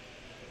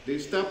 they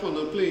step on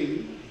a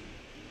plane,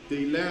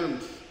 they land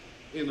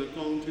in a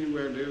country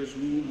where there is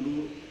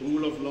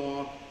rule of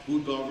law,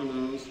 good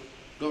governance,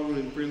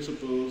 government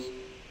principles,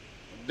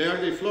 there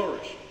they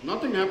flourish.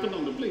 Nothing happened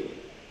on the plane.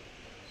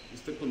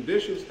 It's the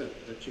conditions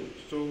that change.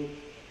 So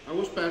I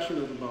was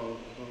passionate about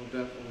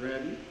that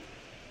already.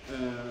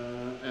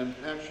 And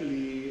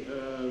actually,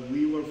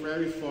 we were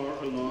very far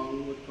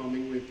along with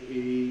coming with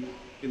a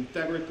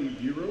integrity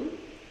bureau,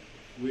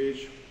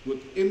 which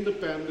would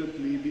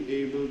independently be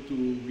able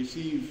to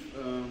receive,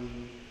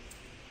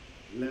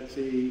 let's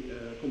say,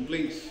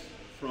 complaints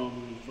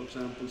from, for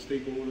example,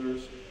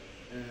 stakeholders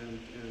and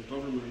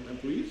government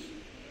employees,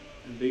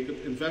 and they could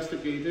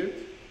investigate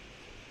it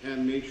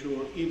and make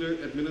sure either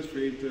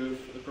administrative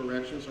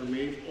corrections are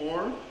made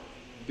or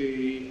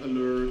they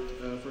alert,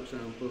 for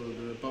example,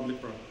 the public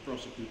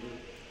prosecutor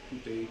to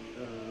take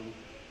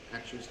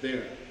actions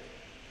there.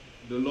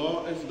 The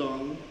law is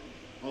done.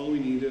 All we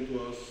needed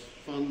was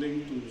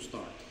funding to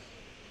start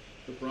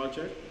the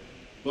project.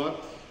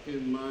 But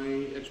in my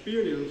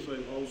experience,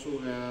 I also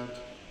had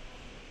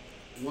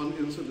one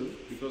incident,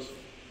 because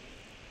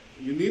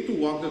you need to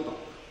walk the talk.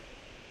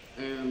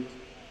 And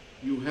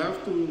you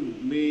have to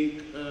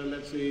make,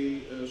 let's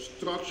say,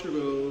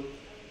 structural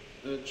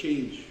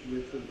change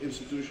with an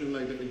institution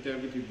like the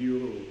Integrity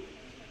Bureau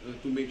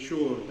to make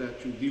sure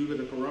that you deal with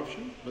the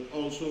corruption, but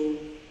also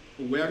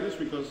awareness,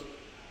 because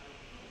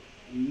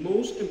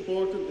most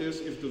important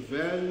is if the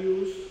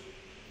values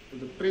and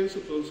the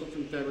principles of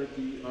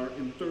integrity are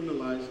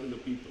internalized in the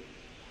people.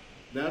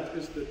 That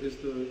is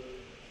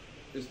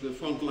the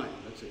front line,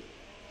 let's say.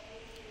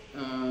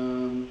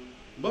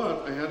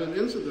 But I had an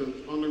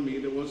incident under me.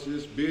 There was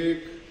this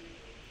big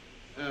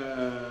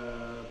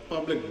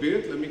public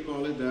bid, let me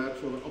call it that,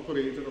 for an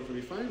operator of a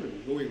refinery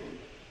going on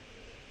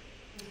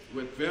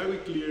with very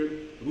clear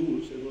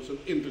rules. It was an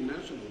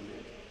international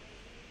bid.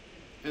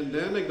 And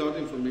then I got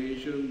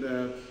information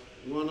that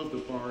one of the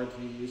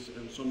parties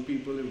and some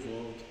people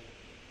involved,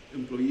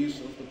 employees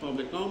of the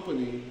public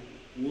company,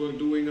 were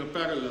doing a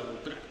parallel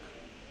track.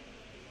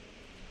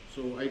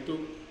 So I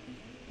took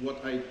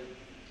what I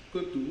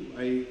could do.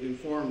 I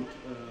informed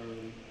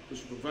the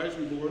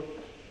supervisory board,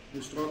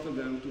 instructed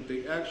them to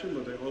take action,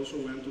 but I also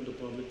went to the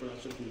public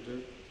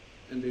prosecutor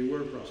and they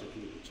were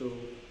prosecuted. So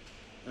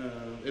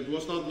it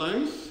was not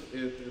nice.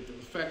 It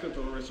affected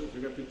our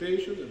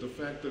reputation. It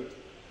affected,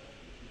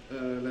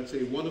 let's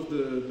say, one of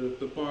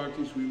the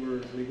parties we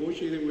were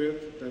negotiating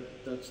with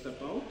that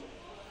stepped out.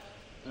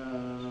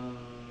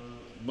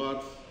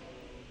 But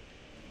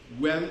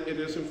when it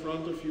is in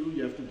front of you,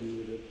 you have to deal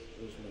with it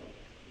as well.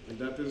 And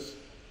that is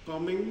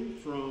coming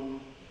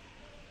from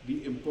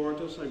the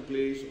importance I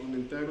place on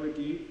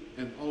integrity,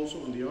 and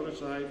also on the other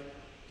side,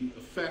 the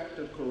effect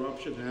that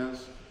corruption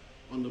has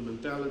on the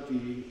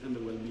mentality and the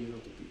well-being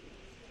of the people.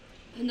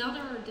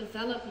 Another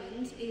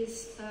development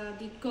is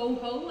the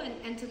COHO, an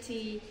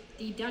entity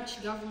the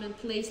Dutch government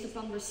placed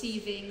upon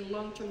receiving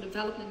long-term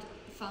development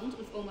fund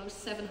of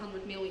almost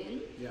 700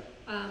 million. Yeah.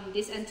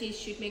 This entity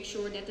should make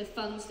sure that the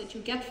funds that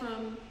you get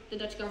from the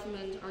Dutch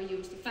government are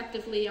used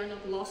effectively, are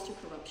not lost to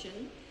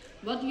corruption.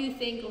 What do you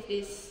think of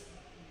this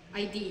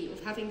idea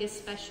of having this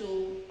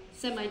special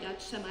semi-Dutch,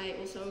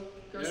 semi-also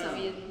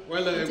Curaçaoian?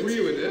 Well, I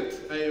agree with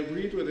it. I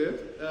agreed with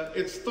it.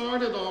 It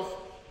started off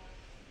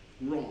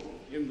wrong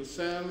in the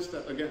sense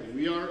that, again,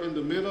 we are in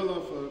the middle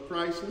of a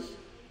crisis.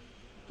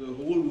 The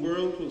whole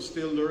world was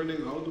still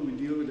learning how do we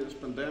deal with this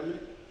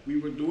pandemic. We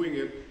were doing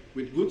it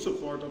with good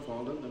support of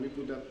Holland. Let me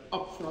put that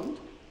up front.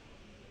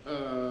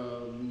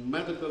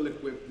 Medical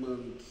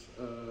equipment,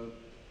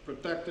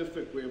 protective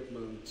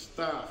equipment,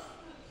 staff,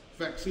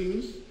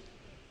 vaccines,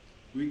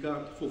 we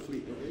got for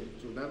free, okay?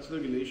 So that's the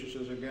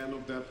relationships again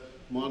of that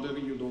mother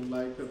you don't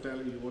like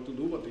telling you what to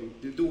do, but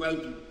they do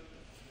help you.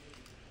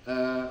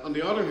 On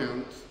the other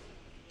hand,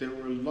 there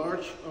were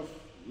large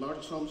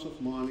sums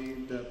of money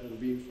that were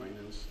being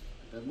financed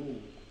at that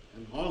moment.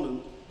 And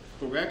Holland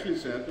correctly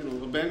said, you know,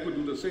 the bank would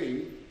do the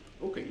same.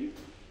 Okay,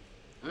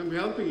 I'm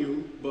helping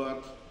you,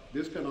 but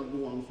this cannot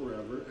go on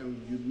forever,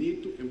 and you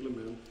need to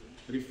implement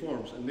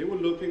reforms. And they were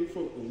looking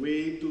for a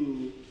way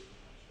to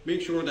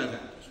make sure that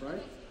happens,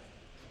 right?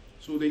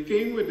 So they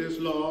came with this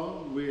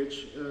law,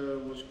 which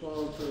was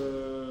called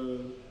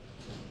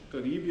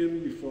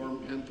Caribbean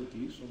Reform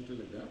Entity, something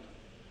like that.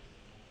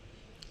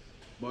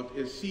 But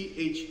it's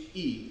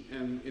CHE,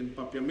 and in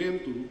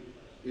Papiamento,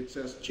 it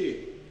says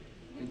Che.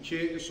 And Che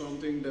is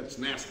something that's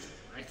nasty,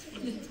 right?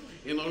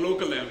 In our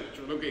local language.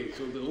 Okay,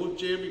 so the whole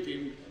Che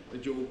became a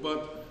joke,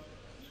 but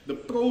the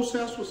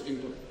process was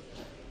incorrect.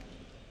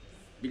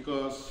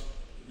 Because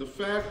the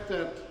fact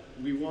that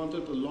we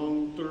wanted a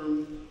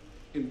long-term,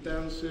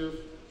 intensive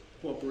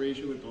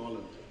cooperation with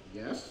Holland,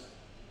 yes.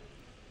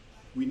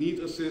 We need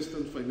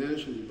assistance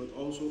financially, but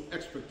also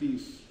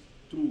expertise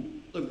through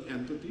an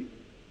entity,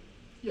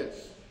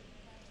 yes.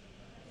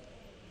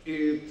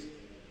 It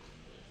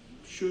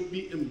should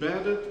be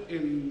embedded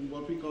in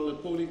what we call a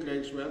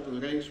Koninkrijkswet, a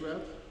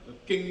Rijkswet, a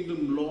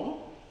kingdom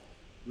law,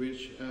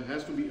 which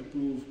has to be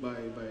approved by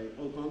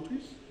all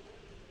countries.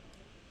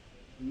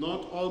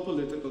 Not all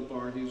political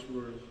parties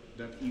were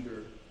that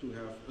eager to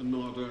have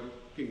another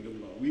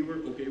kingdom law. We were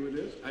okay with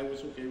this, I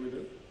was okay with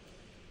it.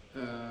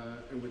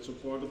 And with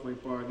support of my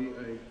party,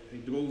 I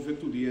drove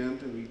it to the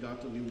end and we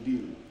got a new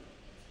deal.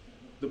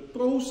 The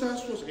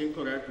process was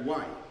incorrect.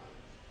 Why?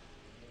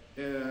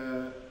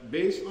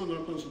 Based on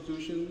our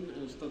constitution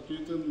and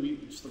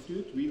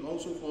statute, we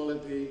also call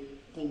it a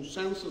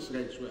consensus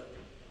Rijkswet.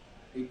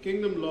 A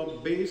kingdom law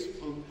based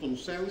on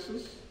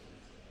consensus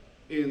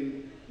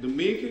in the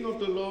making of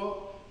the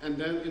law and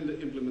then in the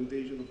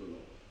implementation of the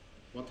law.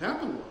 What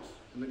happened was,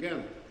 and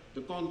again,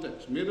 the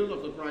context, middle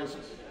of the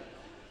crisis,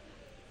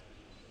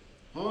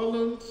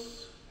 Holland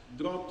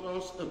dropped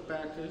us a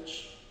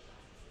package,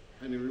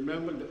 and I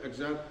remember the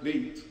exact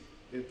date,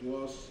 it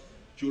was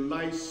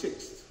July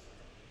 6th,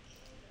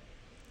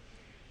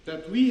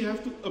 that we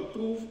have to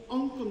approve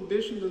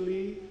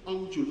unconditionally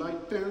on July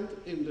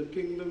 10th in the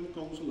Kingdom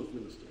Council of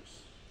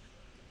Ministers.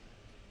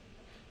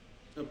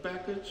 A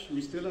package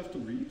we still have to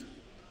read.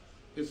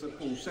 It's a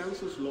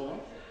consensus law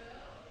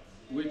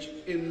which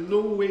in no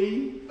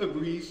way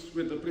agrees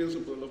with the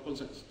principle of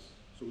consensus.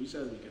 So we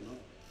said we cannot.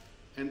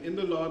 And in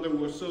the law there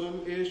were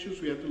some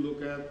issues we had to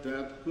look at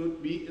that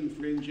could be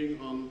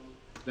infringing on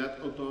that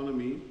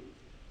autonomy.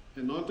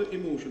 and not the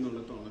emotional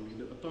autonomy.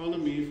 The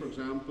autonomy, for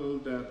example,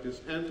 that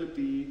this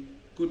entity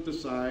could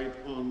decide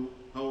on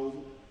how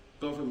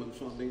government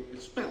funding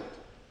is spent,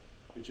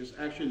 which is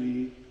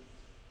actually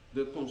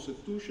the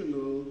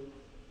constitutional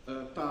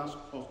task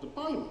of the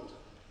parliament.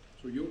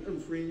 So you're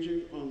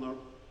infringing on our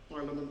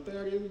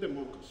parliamentarian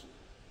democracy.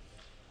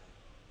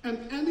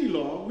 And any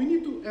law, we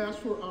need to ask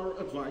for our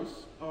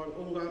advice, our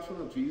own Raad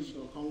van Advies,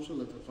 or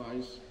council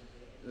advice,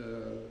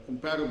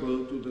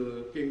 comparable to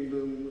the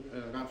Kingdom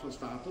Raad van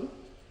State,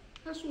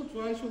 has to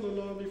advise on the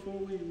law before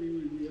we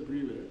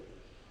agree with it.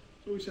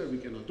 So we said we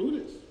cannot do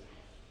this.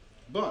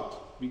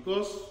 But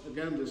because,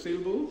 again, the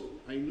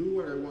sailboat, I knew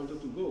where I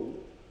wanted to go.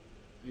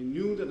 I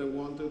knew that I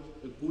wanted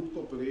a good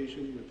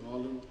cooperation with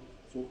Holland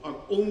for our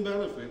own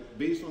benefit,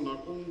 based on our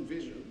own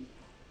vision.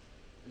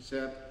 I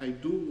said, I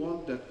do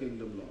want that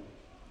kingdom law.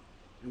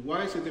 And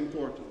why is it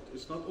important?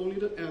 It's not only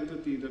the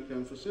entity that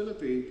can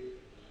facilitate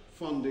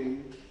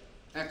funding,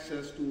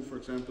 access to, for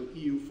example,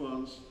 EU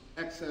funds,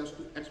 access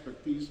to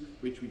expertise,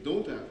 which we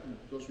don't have,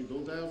 because we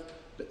don't have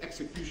the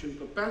execution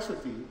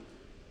capacity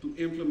to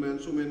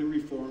implement so many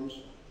reforms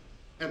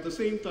at the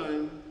same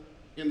time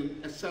in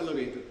an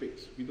accelerated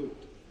pace. We don't.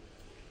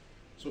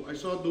 So I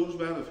saw those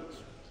benefits.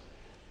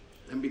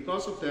 And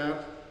because of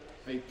that,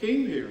 I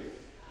came here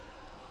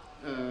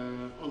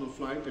on a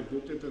flight. I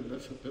booked it and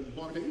left that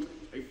morning.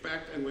 I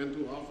packed and went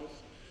to office.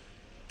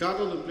 Got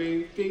on the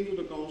plane, came to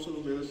the Council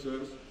of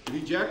Ministers,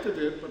 rejected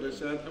it, but I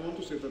said, I want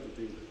to sit at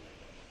the table.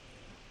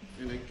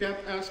 And I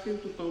kept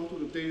asking to come to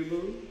the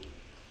table.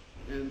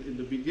 And in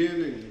the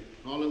beginning,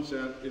 Holland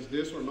said, is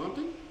this or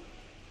nothing?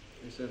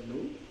 I said,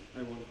 no,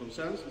 I want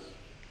consensus.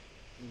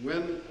 And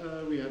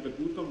when we had a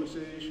good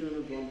conversation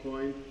at one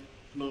point,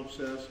 Knopf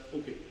says,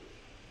 okay,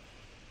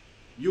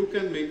 you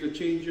can make the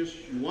changes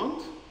you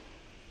want.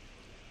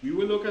 We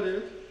will look at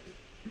it.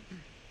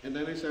 And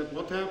then I said,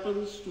 what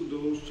happens to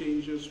those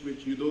changes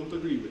which you don't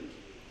agree with,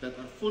 that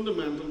are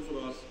fundamental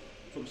for us,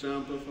 for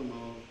example, from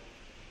our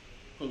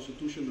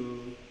constitutional,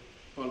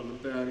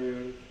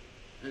 parliamentarian,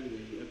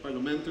 anyway,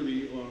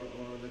 parliamentary or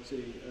let's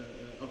say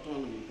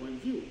autonomy point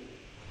of view,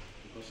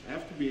 because I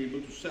have to be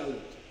able to sell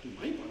it to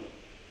my parliament.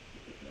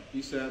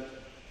 He said,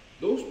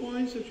 those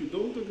points that you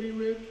don't agree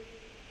with,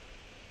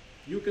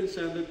 you can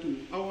send it to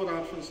our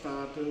Raad van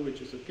State, which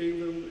is a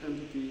kingdom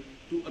entity,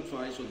 to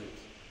advise on it.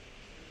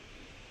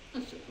 I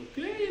said,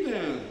 okay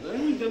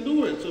then we can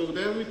do it. So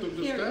then we took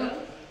the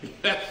step.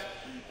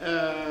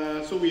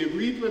 Yes. So we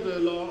agreed with the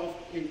law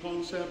in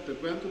concept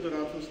that went to the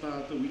Raad van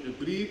State. We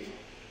agreed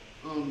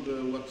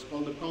on what's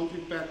called the country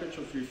package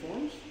of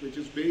reforms, which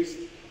is based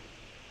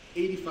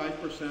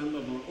 85% on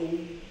our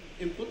own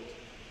input.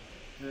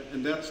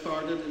 And that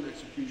started in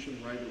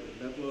execution right away.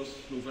 That was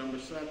November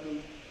 2nd,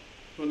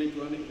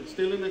 2020. It's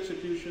still in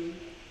execution.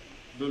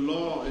 The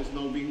law is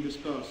now being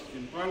discussed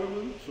in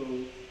Parliament, so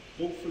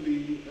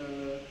hopefully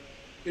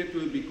it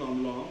will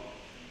become law.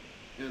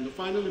 And the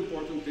final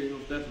important thing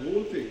of that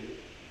whole thing,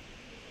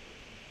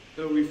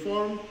 the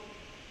reform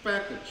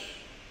package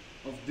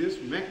of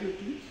this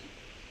magnitude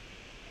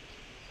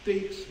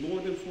takes more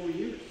than 4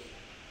 years.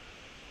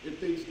 It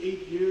takes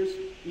 8 years,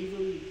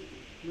 even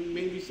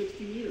maybe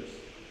 16 years.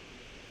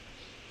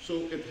 So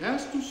it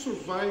has to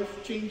survive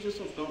changes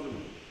of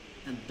government.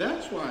 And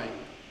that's why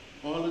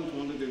Holland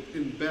wanted it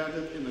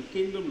embedded in a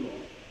kingdom law.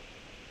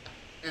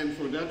 And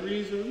for that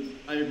reason,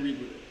 I agreed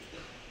with it.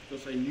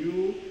 Because I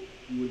knew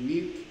you would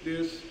need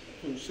this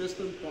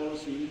consistent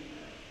policy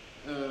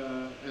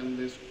and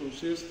this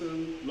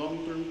consistent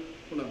long-term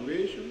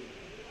collaboration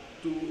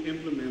to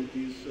implement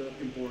these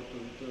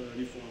important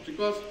reforms.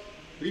 Because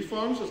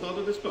reforms is not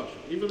a discussion.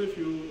 Even if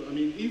you,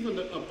 even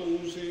the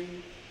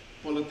opposing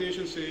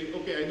politicians say,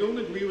 okay, I don't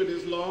agree with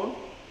this law,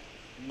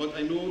 but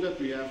I know that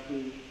we have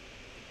to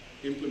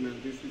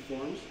implement these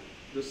reforms.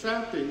 The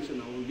sad things,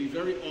 and I will be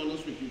very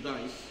honest with you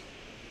guys,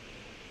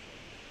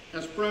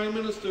 as Prime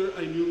Minister,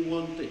 I knew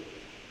one thing.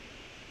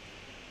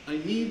 I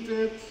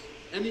needed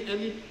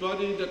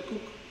anybody that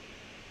cook,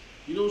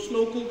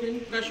 slow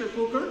cooking, pressure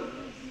cooker.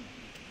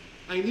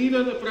 I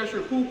needed a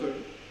pressure cooker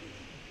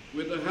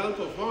with the help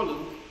of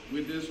Holland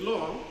with this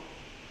law.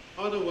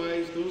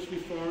 Otherwise, those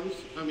reforms,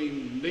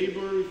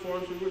 labor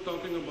reforms, we were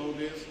talking about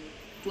this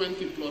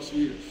 20 plus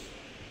years.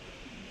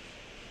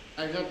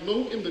 I had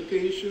no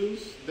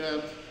indications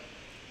that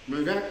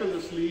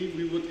miraculously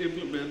we would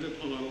implement it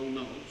on our own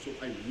now. So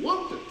I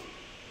wanted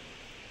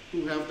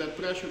to have that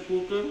pressure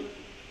cooker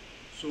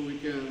so we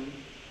can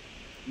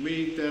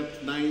make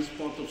that nice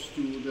pot of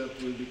stew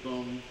that will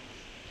become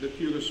the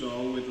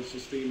Curacao with a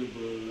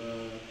sustainable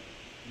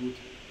good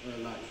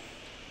life.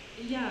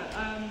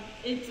 Yeah,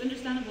 it's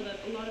understandable that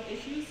a lot of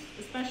issues,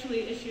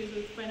 especially issues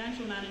with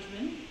financial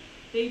management,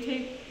 they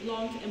take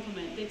long to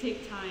implement, they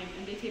take time,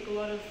 and they take a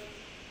lot of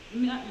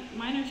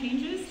minor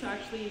changes to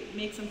actually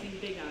make something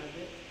big out of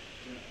it.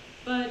 Yeah.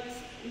 But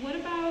what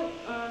about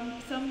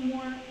some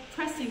more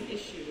pressing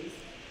issues?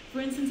 For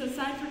instance,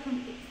 aside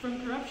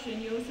from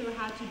corruption, you also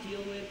had to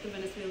deal with the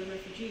Venezuelan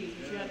refugees,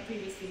 which you had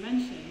previously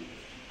mentioned.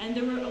 And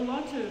there were a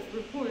lot of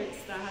reports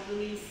that had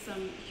released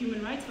some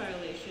human rights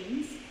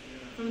violations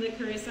from the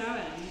Curacao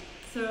end.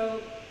 So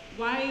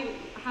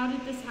how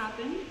did this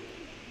happen?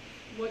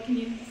 What can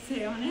you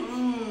say on it?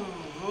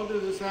 How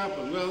did this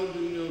happen? Well,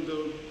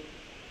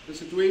 the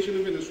situation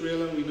in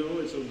Venezuela, we know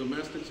it's a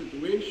domestic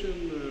situation.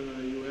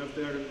 You have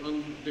there an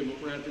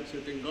undemocratic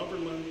sitting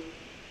government.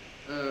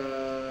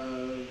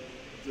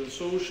 The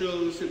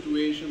social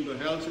situation, the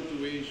health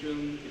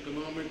situation,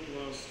 economic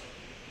was,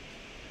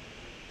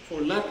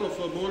 for lack of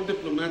a more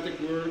diplomatic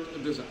word, a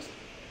disaster.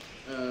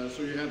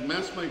 So you had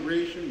mass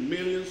migration,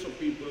 millions of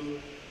people.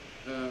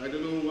 I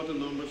don't know what the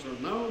numbers are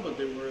now, but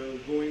they were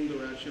going the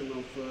direction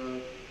of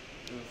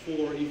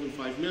 4, even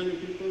 5 million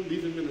people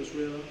leaving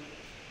Venezuela.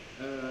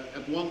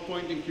 At one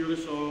point in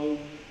Curacao,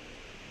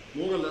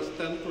 more or less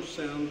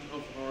 10%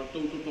 of our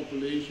total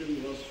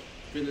population was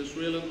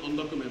Venezuelan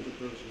undocumented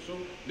persons. So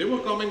they were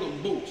coming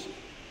on boats.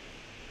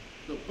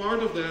 So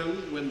part of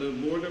them, when the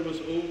border was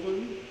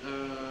open,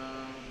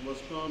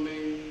 was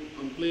coming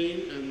on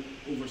plane and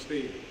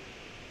overstaying.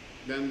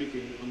 Then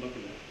became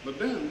undocumented. But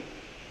then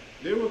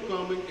they were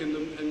coming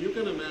and you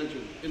can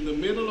imagine, in the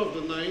middle of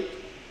the night,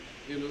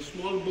 in a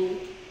small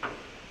boat,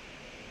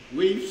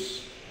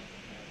 waves,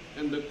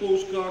 and the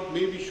Coast Guard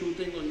may be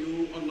shooting on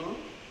you or not.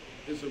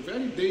 It's a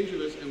very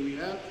dangerous, and we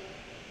had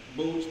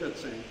boats that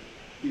sank,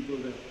 people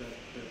that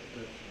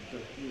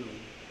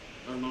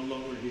are no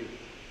longer here.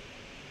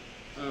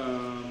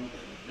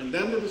 And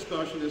then the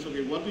discussion is,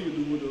 okay, what do you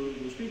do with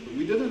those people?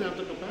 We didn't have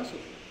the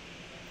capacity,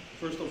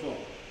 first of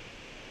all.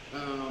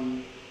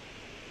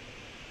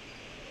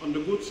 On the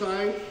good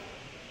side,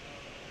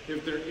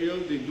 if they're ill,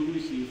 they do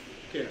receive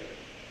care.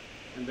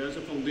 And there's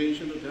a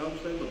foundation that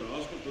helps them, but the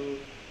hospital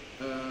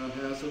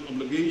has an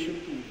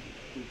obligation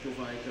to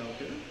provide health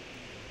care.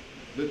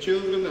 The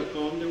children that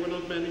come, there were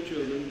not many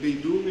children, they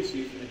do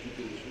receive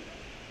education.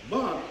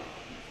 But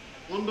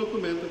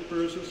undocumented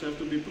persons have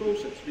to be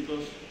processed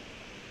because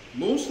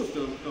most of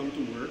them come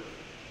to work,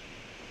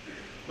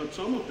 but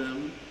some of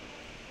them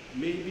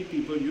may be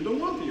people you don't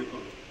want in your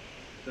country,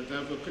 that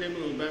have a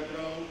criminal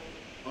background,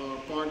 are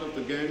part of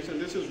the gangs, and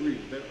this is real.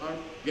 There are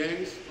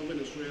gangs of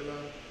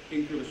Venezuela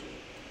in Curacao.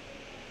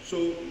 So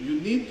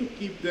you need to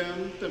keep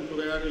them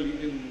temporarily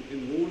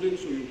in holding,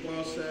 so you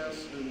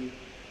process,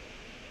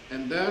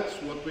 and that's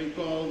what we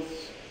call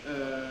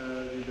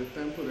the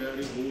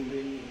temporary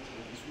holding.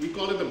 We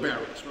call it the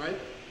barracks, right?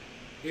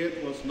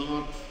 It was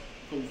not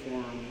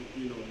conform,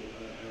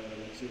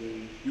 let's say,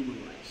 human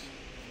rights.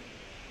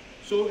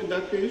 So in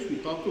that case, we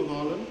talked to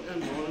Holland,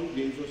 and Holland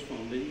gave us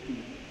funding to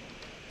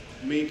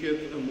make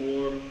it a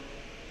more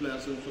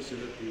pleasant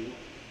facility.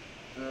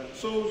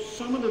 So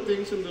some of the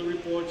things in the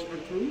reports are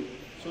true.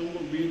 Some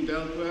were being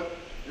dealt with,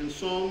 and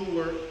some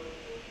were,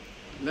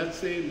 let's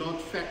say, not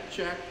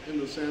fact-checked in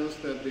the sense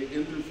that they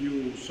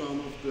interview some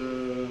of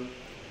the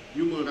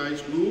human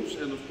rights groups,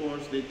 and of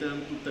course they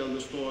tend to tell the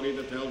story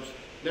that helps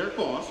their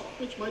cause,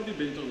 which might be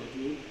based on the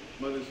truth,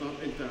 but it's not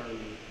entirely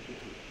the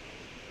truth.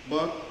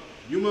 But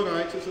human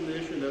rights is an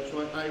issue. That's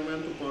why I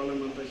went to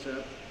Parliament. I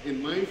said,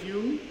 in my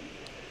view,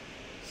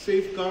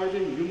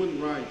 safeguarding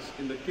human rights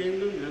in the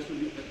kingdom has to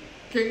be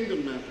a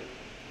kingdom matter.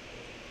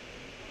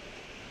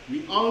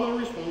 We all are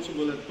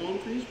responsible as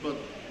countries, but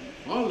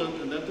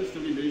Holland, and that is the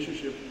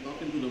relationship,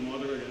 talking to the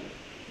mother again,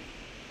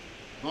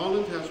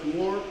 Holland has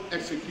more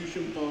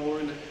execution power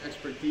and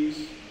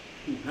expertise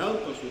to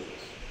help us with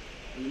this.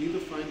 And we need to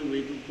find a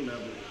way to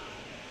collaborate.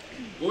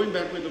 Going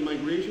back with the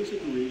migration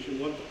situation,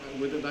 what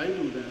did I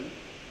do then?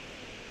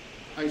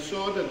 I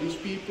saw that these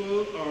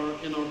people are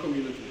in our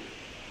community.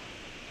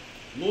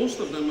 Most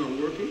of them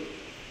are working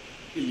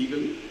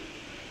illegally,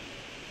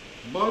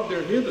 but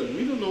they're hidden.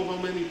 We don't know how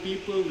many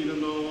people, we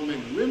don't know how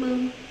many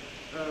women,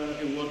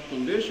 in what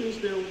conditions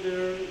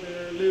they're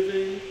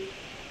living.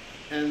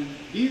 And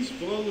these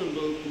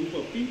vulnerable group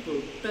of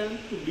people tend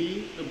to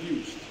be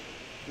abused.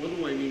 What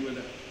do I mean with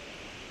that?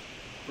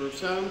 For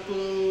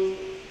example,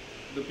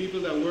 the people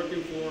that are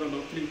working for are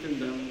not treating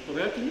them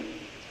correctly,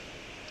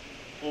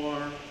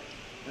 or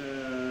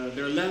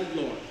their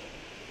landlord,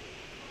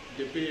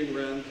 they're paying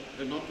rent,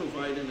 they're not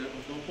providing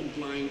it, not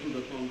complying to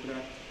the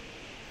contract.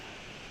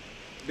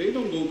 They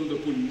don't go to the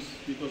police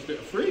because they're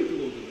afraid to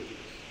go to the police.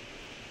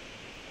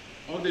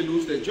 Or they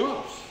lose their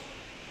jobs.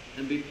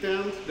 And they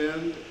tend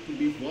then to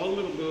be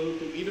vulnerable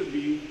to either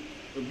be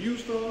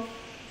abused of,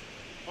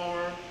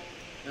 or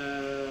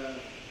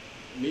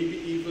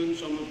maybe even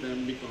some of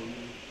them become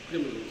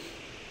criminals.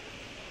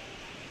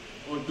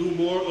 Or do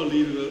more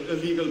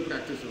illegal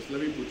practices, let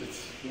me put it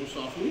more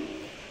softly.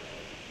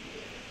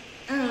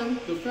 And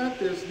the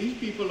fact is, these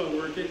people are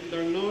working,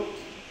 they're not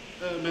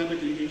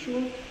medically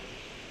insured,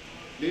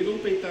 they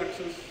don't pay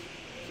taxes,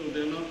 so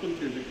they're not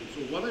contributing.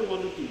 So what I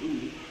wanted to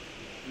do,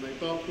 and I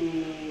talked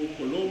to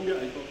Colombia,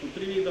 I talked to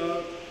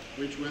Trinidad,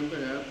 which went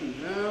ahead to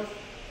have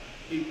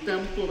a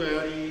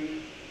temporary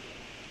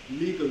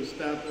legal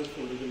status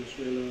for the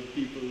Venezuelan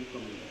people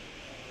coming back.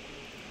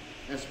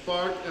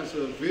 As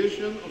a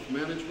vision of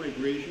managed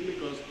migration,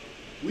 because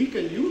we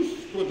can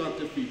use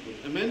productive people,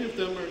 and many of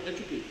them are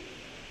educated.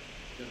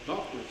 They're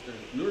doctors,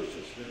 they're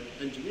nurses,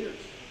 they're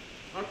engineers,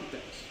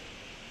 architects.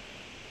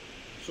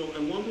 So I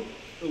wanted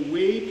a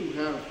way to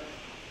have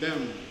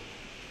them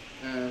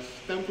as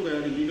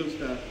temporary legal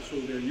status so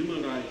their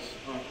human rights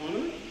are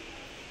honored,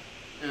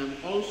 and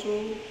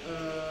also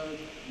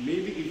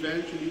maybe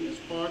eventually as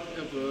part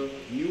of a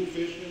new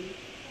vision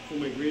for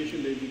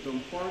migration they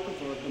become part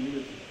of our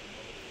community.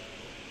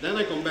 Then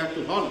I come back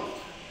to Holland.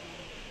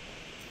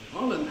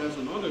 Holland has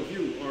another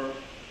view, or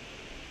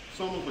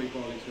some of my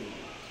colleagues in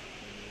Holland.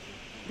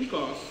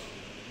 Because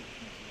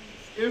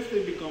if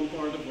they become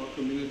part of our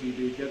community,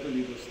 they get a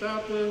legal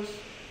status,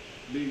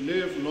 they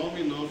live long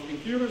enough in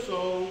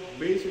Curacao,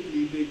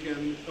 basically they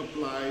can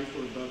apply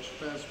for a Dutch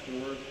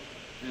passport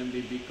and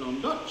they become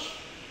Dutch.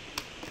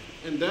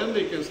 And then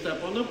they can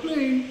step on a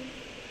plane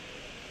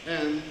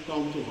and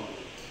come to Holland.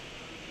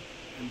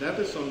 And that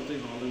is something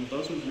Holland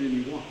doesn't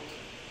really want.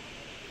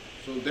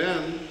 So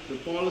then the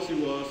policy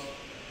was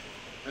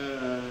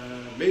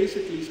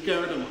basically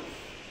scare them off.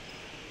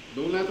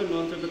 Don't let them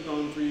enter the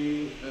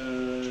country,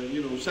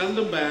 send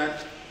them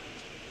back.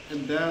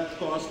 And that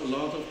caused a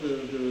lot of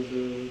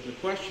the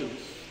questions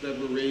that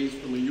were raised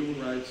from a human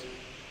rights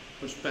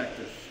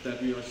perspective,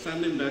 that we are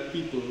sending back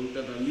people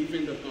that are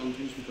leaving the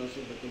countries because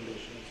of the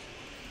conditions.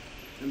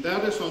 And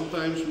that is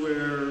sometimes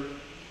where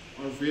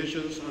our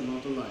visions are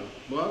not alike.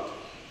 But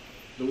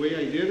the way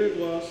I did it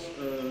was,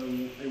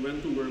 I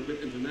went to work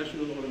with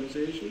international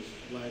organizations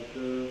like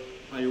the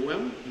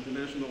IOM,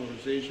 International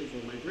Organization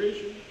for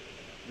Migration,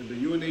 and the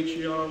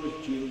UNHCR,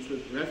 which deals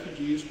with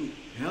refugees, who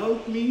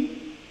helped me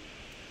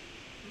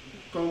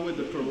come with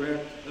the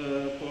correct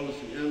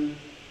policy. And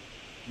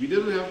we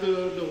didn't have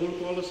the whole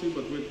policy,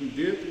 but what we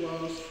did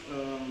was,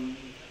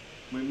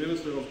 my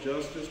Minister of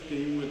Justice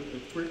came with a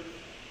trick.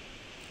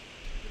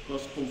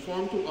 Because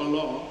conform to a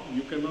law,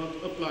 you cannot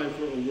apply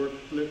for a work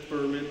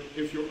permit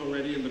if you're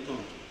already in the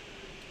country.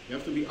 You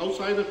have to be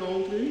outside the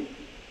country.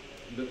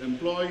 The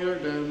employer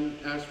then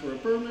asks for a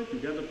permit, you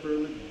get a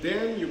permit,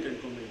 then you can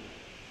come in.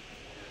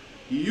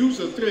 He used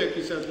a trick.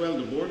 He said, well,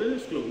 the border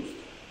is closed.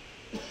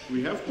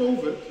 We have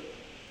COVID.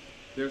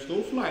 There's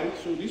no flight,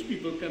 so these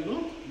people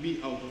cannot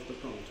be out of the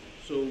country.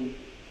 So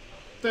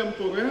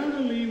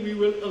temporarily, we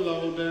will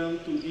allow them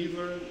to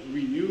either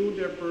renew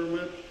their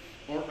permit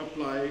or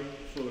apply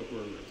for a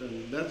permit.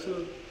 And that's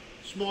a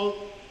small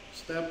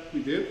step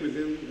we did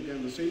within,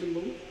 again, the sailing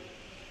boat,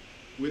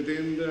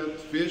 within that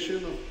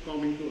vision of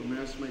coming to a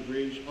mass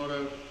migration or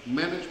a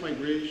managed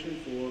migration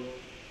for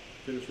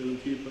Venezuelan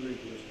people in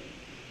Venezuela.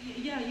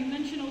 Yeah, you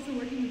mentioned also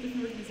working with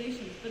different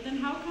organizations, but then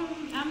how come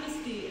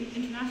Amnesty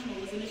International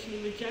was initially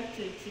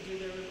rejected to do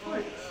their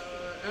report?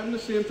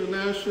 Amnesty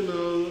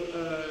International,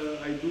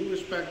 I do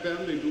respect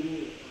them. They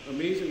do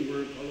amazing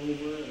work all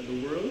over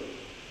the world,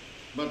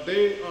 but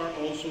they are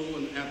also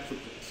an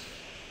advocate.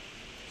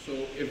 So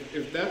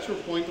if that's your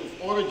point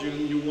of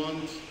origin, you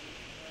want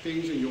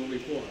things in your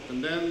report.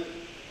 And then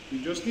you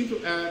just need to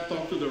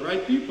talk to the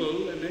right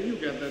people, and then you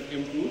get that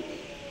input,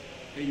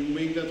 and you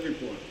make that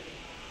report.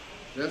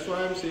 That's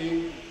why I'm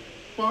saying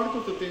part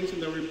of the things in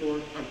the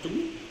report are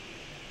true.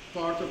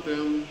 Part of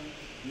them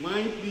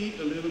might be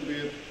a little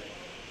bit,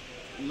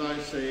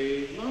 like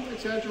say, not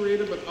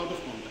exaggerated, but out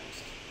of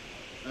context.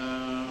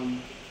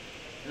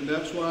 And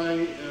that's why,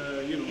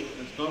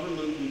 as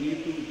government, we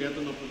need to get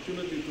an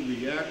opportunity to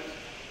react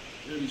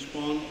and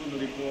respond on a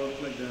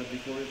report like that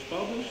before it's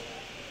published.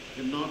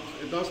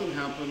 It doesn't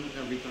happen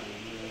every time.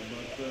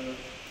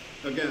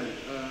 But again,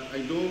 I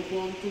don't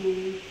want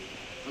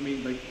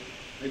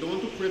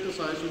to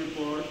criticize the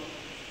report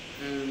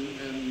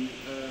and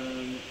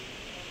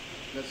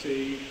let's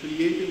say,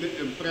 creating the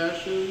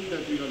impression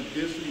that we are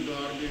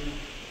disregarding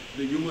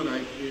the human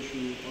rights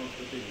issue of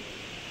the thing.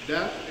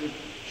 That it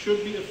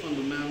should be a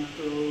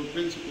fundamental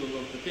principle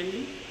of the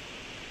kingdom,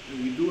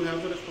 and we do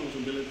have a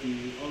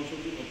responsibility also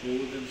to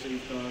uphold and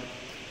safeguard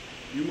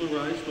human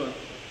rights. But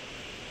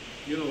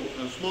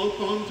a small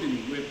country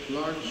with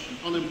large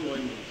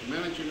unemployment,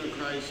 managing a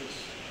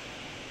crisis,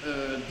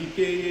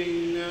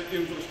 decaying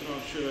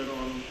infrastructure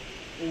or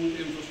old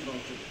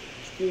infrastructure,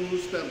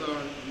 schools that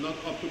are not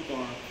up to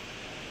par,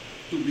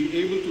 to be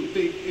able to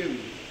take in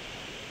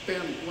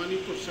 10,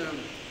 20%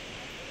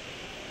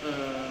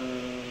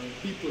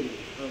 people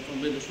from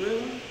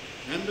Venezuela,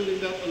 handling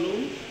that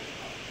alone,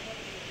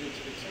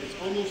 it's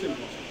almost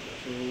impossible.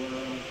 So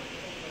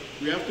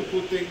we have to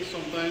put things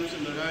sometimes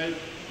in the right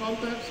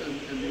context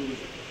and deal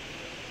with it.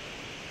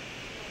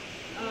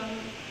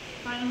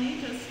 Finally,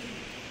 just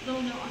a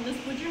little note on this,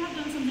 would you have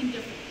done something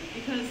differently?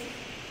 Because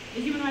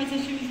the human rights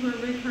issues were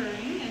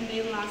recurring and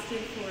they lasted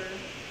for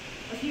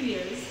a few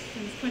years,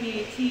 since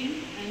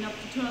 2018 and up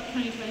to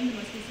 2020, the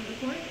most recent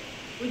report.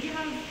 Would you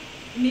have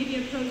maybe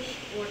approached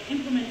or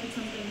implemented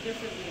something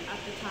differently at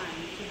the time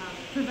to have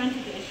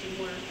prevented the issue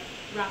more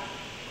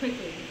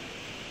quickly?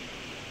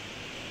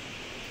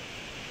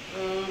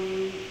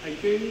 I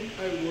think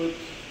I would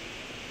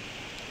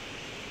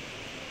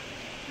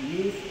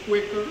move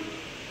quicker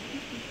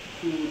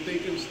to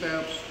taking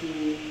steps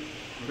to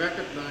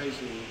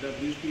recognizing that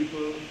these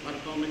people are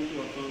coming to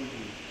our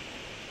country,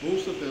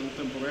 most of them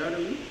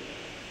temporarily,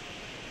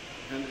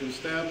 and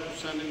instead of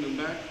sending them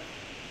back,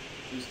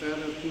 instead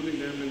of putting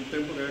them in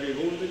temporary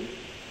holding,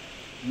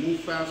 move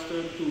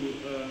faster to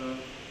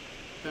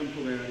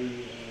temporary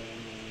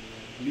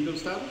legal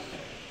status,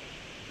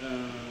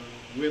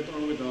 with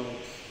or without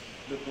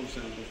the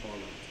consent of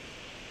Parliament.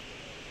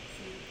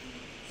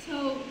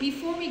 So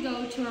before we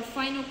go to our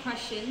final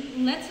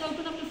question, let's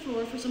open up the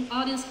floor for some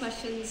audience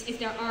questions if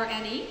there are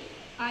any.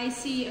 I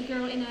see a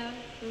girl in a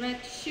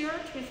red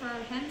shirt with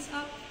her hands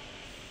up.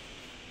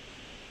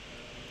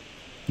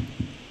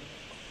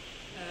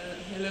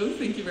 Hello,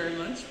 thank you very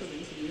much for the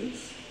interview.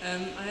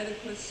 I had a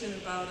question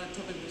about a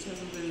topic which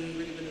hasn't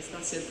really been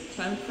discussed yet, the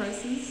climate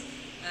crisis.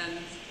 And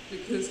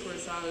because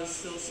Curaçao is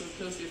still so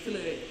closely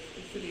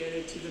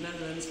affiliated to the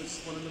Netherlands, which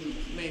is one of the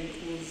main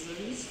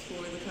causes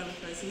for the climate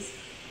crisis,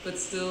 but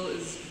still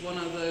is one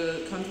of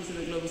the countries in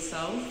the global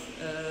south,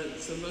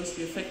 so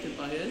mostly affected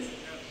by it.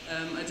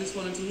 I just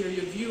wanted to hear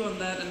your view on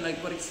that and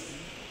like what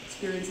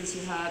experiences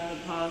you had in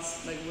the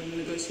past, like when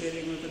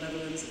negotiating with the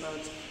Netherlands about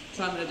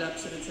climate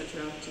adaptation,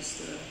 etc.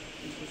 Just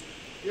interesting.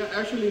 Yeah,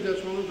 actually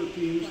that's one of the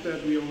themes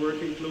that we are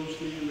working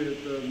closely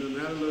with the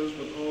Netherlands,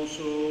 but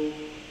also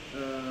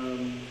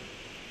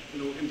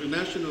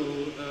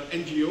international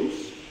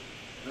NGOs.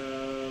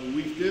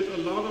 We did a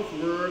lot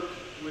of work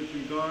with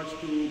regards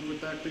to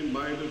protecting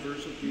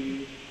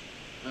biodiversity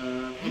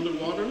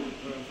underwater.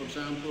 For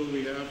example,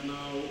 we have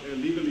now a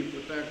legally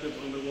protected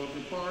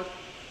underwater park.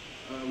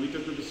 We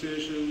took the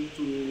decision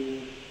to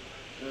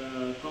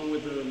come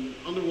with an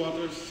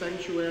underwater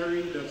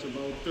sanctuary that's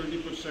about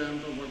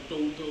 30% of our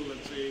total,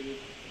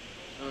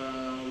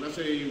 let's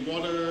say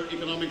water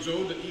economic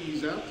zone, the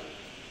EEZ.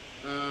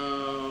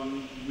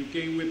 We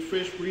came with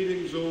fish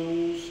breeding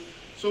zones.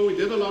 So we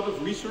did a lot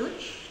of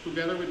research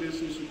together with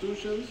these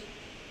institutions.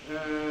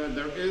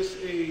 There is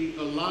an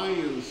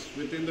alliance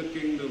within the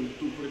kingdom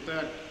to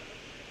protect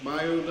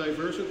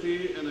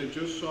biodiversity, and I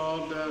just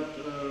saw that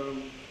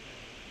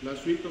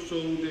last week or so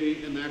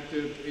they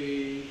enacted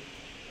a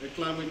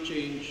climate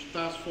change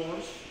task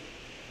force,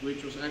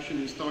 which was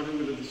actually starting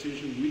with a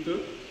decision we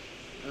took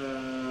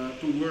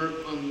to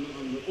work on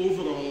the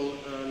overall,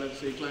 let's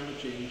say, climate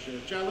change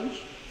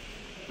challenge.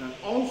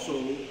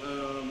 Also,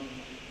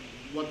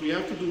 what we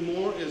have to do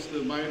more is the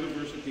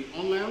biodiversity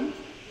on land.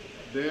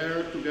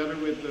 There, together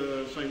with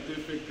the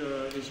scientific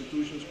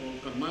institutions called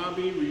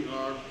Karmabi, we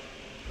are,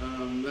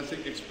 let's say,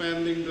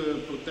 expanding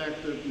the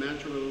protected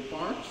natural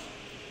parks.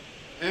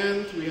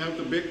 And we have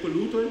the big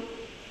polluter,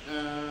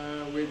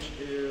 which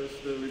is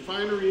the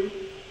refinery,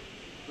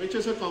 which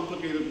is a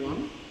complicated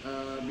one,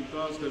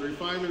 because the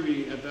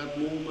refinery at that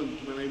moment,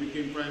 when I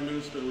became Prime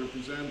Minister,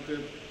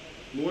 represented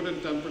more than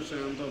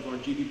 10% of our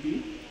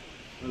GDP,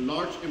 a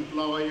large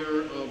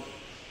employer of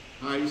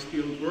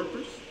high-skilled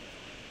workers.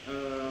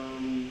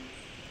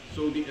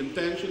 So the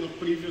intention of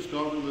previous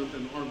government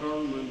and our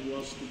government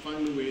was to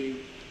find a way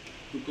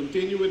to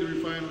continue with the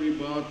refinery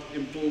but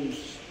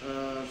impose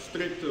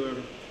stricter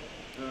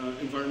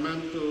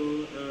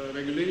environmental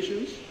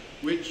regulations,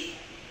 which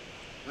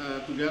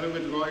together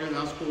with Royal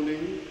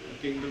Haskoning,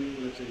 a kingdom,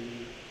 let's say,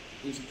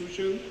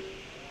 institution,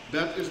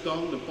 that is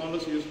done, the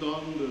policy is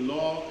done, the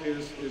law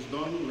is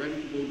done,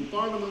 ready to go to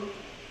Parliament,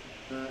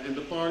 and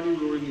the party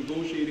we were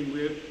negotiating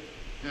with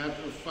had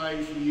a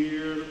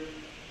 5-year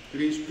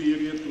grace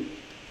period to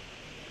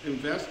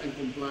invest and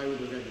comply with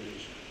the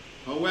regulation.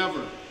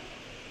 However,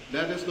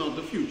 that is not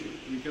the future.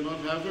 We cannot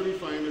have a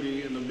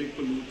refinery and a big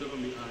polluter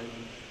on the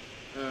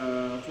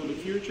island for the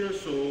future.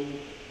 So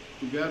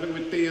together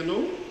with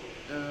TNO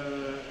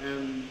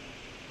and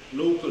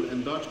local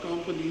and Dutch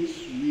companies,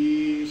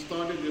 we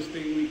started this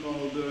thing we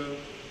call the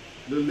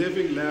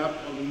Living Lab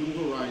of the New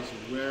Horizon,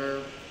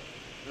 where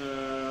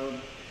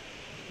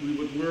we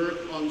would work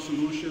on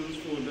solutions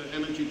for the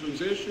energy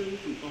transition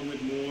to come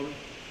with more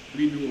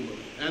renewable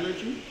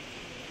energy.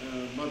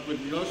 But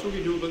with regards to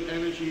renewable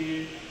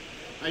energy,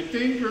 I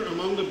think we're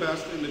among the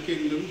best in the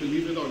kingdom,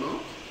 believe it or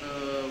not,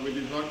 with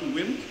regard to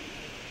wind.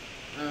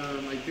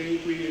 I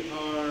think we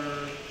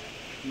are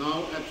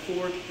now at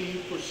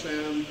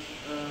 40%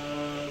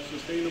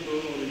 sustainable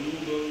or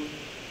renewable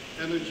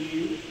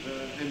energy,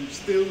 and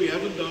still we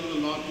haven't done a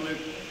lot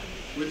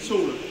with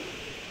solar.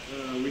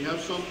 We have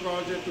some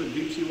project with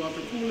deep sea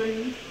water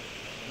cooling.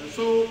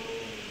 So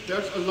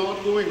there's a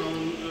lot going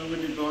on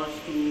with regards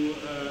to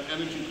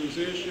energy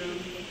transition,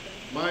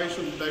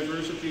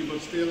 biodiversity, but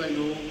still I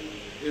know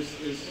is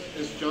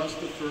just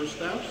the first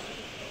steps.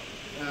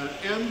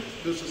 And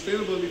the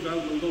Sustainable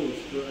Development Goals,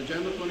 the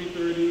Agenda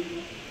 2030,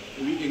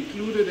 we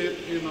included it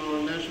in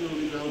our National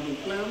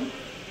Development Plan.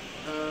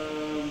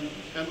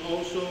 And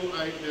also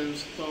I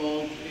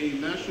installed a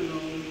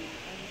national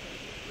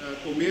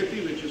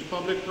committee, which is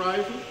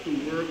public-private, to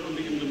work on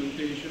the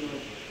implementation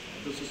of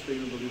the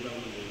Sustainable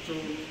Development Goals.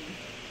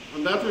 So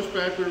on that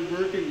respect, we're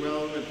working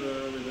well with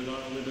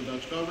the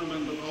Dutch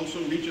government, but also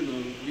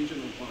regional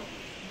partners.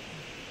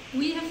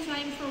 We have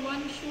time for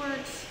one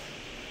short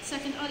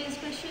second audience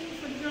question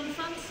for the girl in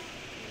front.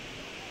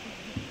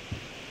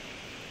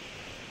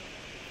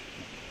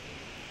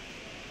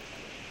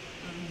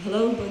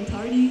 Hello,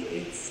 Bontardi.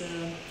 It's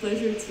a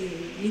pleasure to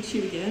meet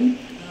you again.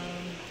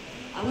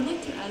 I would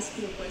like to ask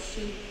you a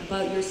question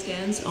about your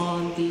stance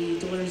on the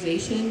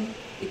dollarization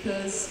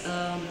because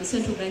the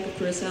Central Bank of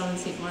Curacao and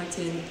St.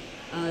 Martin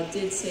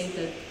did say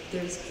that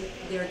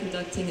they are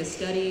conducting a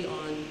study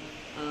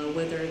on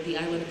whether the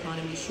island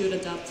economy should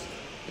adopt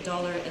a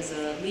dollar as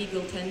a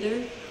legal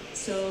tender.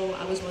 So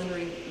I was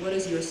wondering, what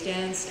is your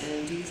stance,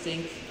 and do you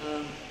think,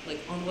 like,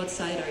 on what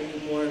side are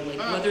you more, like,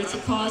 whether it's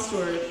a cost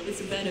or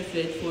it's a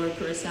benefit for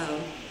Curacao?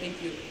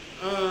 Thank you.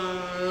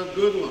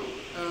 Good one.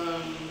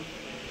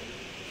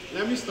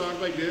 Let me start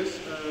like this.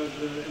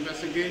 The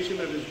investigation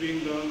that is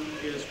being done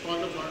is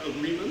part of our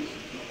agreement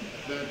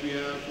that we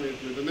have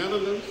with the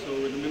Netherlands. So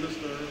with the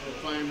Minister of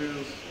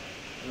Finance,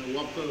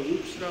 Wopke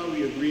Hoekstra,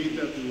 we agreed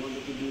that we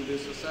wanted to do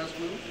this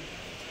assessment.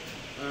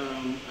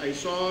 I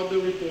saw the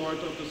report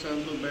of the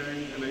central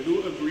bank, and I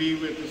do agree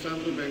with the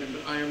central bank and the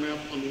IMF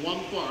on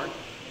one part.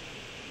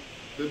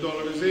 The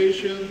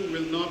dollarization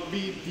will not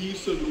be the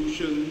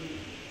solution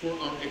for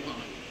our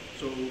economy.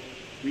 So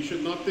we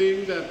should not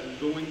think that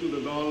going to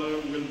the dollar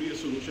will be a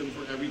solution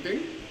for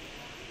everything.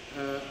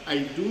 I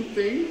do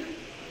think,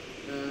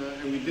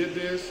 and we did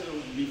this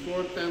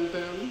before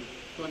 2010,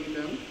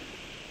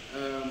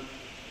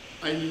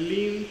 I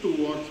lean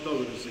towards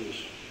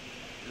dollarization.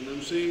 And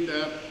I'm saying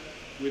that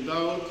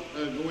without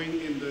going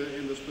in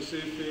the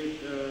specific,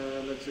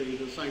 let's say,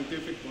 the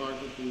scientific part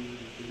of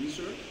the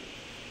research.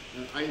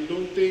 I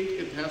don't think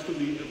it has to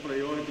be a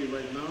priority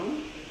right now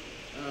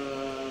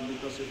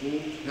because it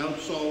won't help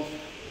solve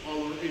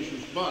all our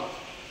issues. But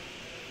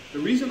the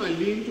reason I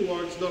lean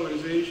towards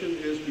dollarization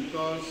is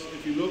because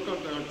if you look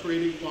at our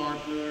trading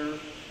partner,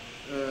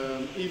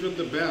 even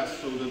the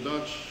best, so the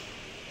Dutch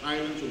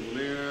islands of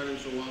Bonaire and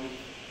so on,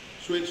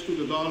 switch to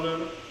the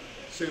dollar.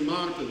 St.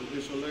 Martin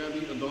is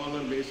already a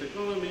dollar-based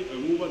economy,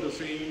 Aruba the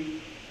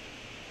same.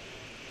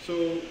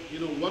 So, you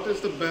know, what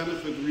is the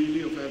benefit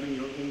really of having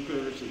your own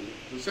currency?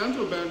 The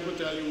central bank would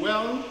tell you,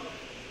 well,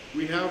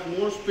 we have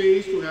more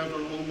space to have our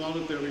own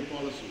monetary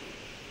policy,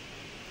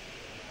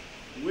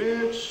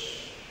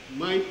 which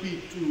might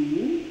be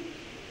true,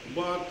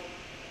 but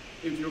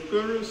if your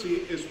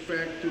currency is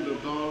pegged to the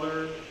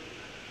dollar,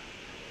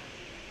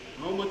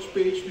 how much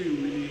space do you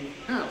really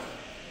have?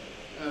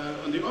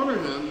 On the other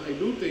hand, I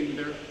do think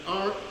there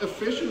are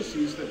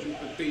efficiencies that you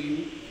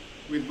attain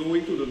with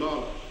going to the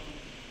dollar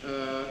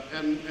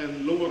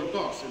and lower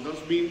costs. It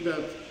does mean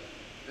that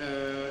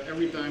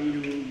every time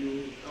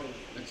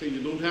let's say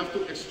you don't have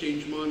to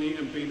exchange money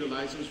and pay the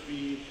license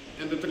fee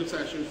and the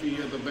transaction fee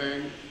at the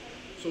bank.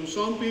 So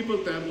some people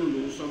tend to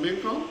lose some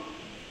income,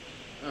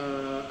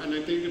 and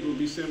I think it will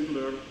be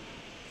simpler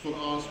for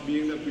us,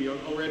 being that we are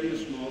already a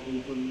small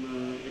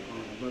open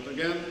economy. But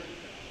again,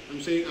 I'm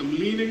saying I'm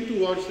leaning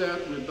towards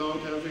that without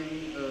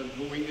having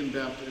going in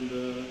depth in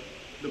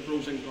the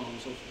pros and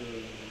cons of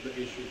the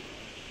issue.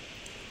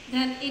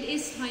 Then it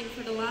is time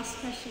for the last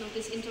question of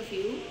this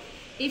interview.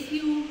 If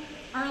you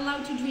are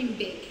allowed to dream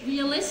big,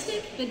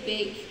 realistic but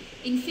big,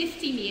 in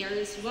 15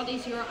 years, what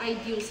is your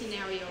ideal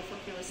scenario for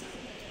Curacao?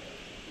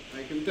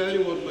 I can tell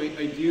you what my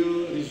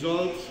ideal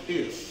result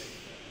is.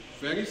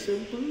 Very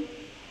simple.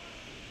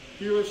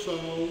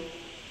 Curacao,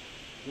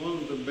 one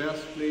of the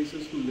best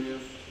places to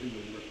live in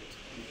the world.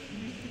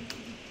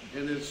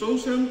 And it's so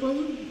simple.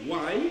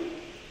 Why?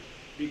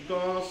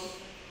 Because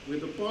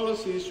with the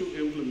policies you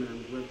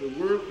implement, with the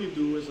work you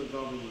do as a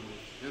government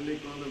and the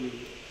economy,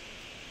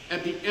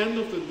 at the end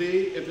of the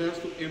day, it has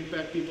to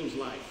impact people's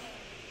life.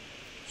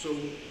 So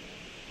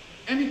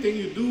anything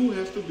you do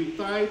has to be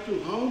tied to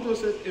how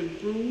does it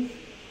improve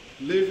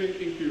living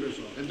in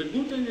Curacao. And the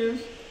good thing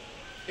is,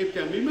 it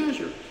can be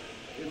measured.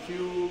 If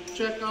you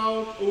check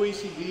out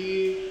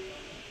OECD,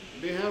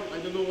 they have, I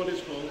don't know what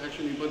it's called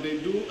actually, but they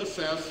do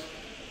assess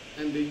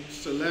and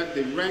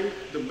they rank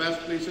the best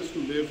places to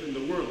live in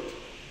the world.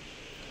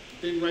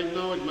 I think right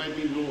now it might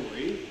be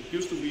Norway. It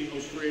used to be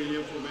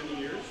Australia for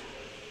many years.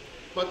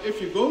 But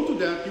if you go to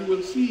that, you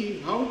will see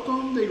how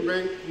come they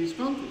rank these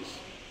countries.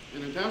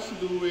 And it has to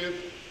do with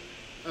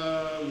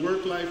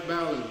work-life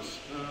balance,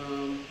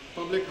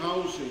 public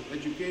housing,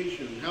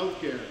 education,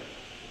 healthcare,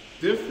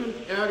 different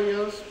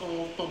areas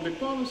of public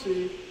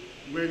policy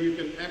where you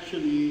can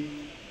actually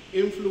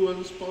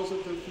influence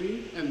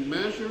positively and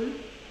measure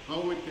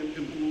how it can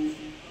improve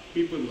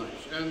people's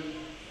lives. And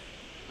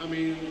I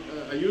mean,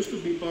 I used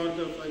to be part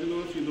of, I don't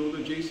know if you know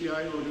the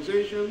JCI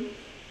organization,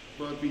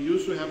 but we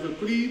used to have a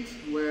creed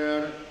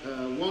where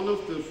one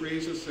of the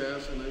phrases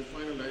says, and I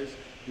finalized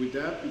with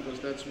that because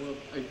that's what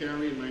I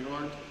carry in my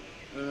heart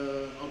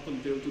up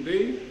until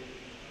today,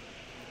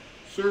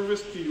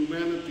 service to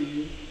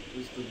humanity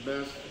is the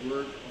best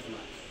work of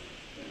life.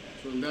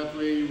 So in that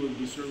way you will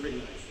be serving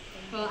life.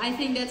 Well, I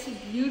think that's a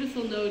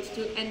beautiful note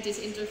to end this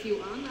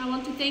interview on. I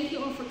want to thank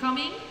you all for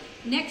coming.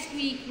 Next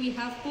week we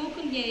have Paul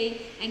Collier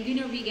and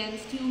Gunnar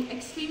Rhuggenaath, two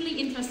extremely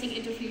interesting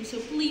interviews, so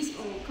please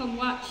all come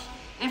watch.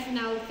 And for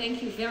now,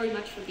 thank you very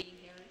much for being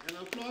here. And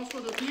applause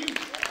for the team.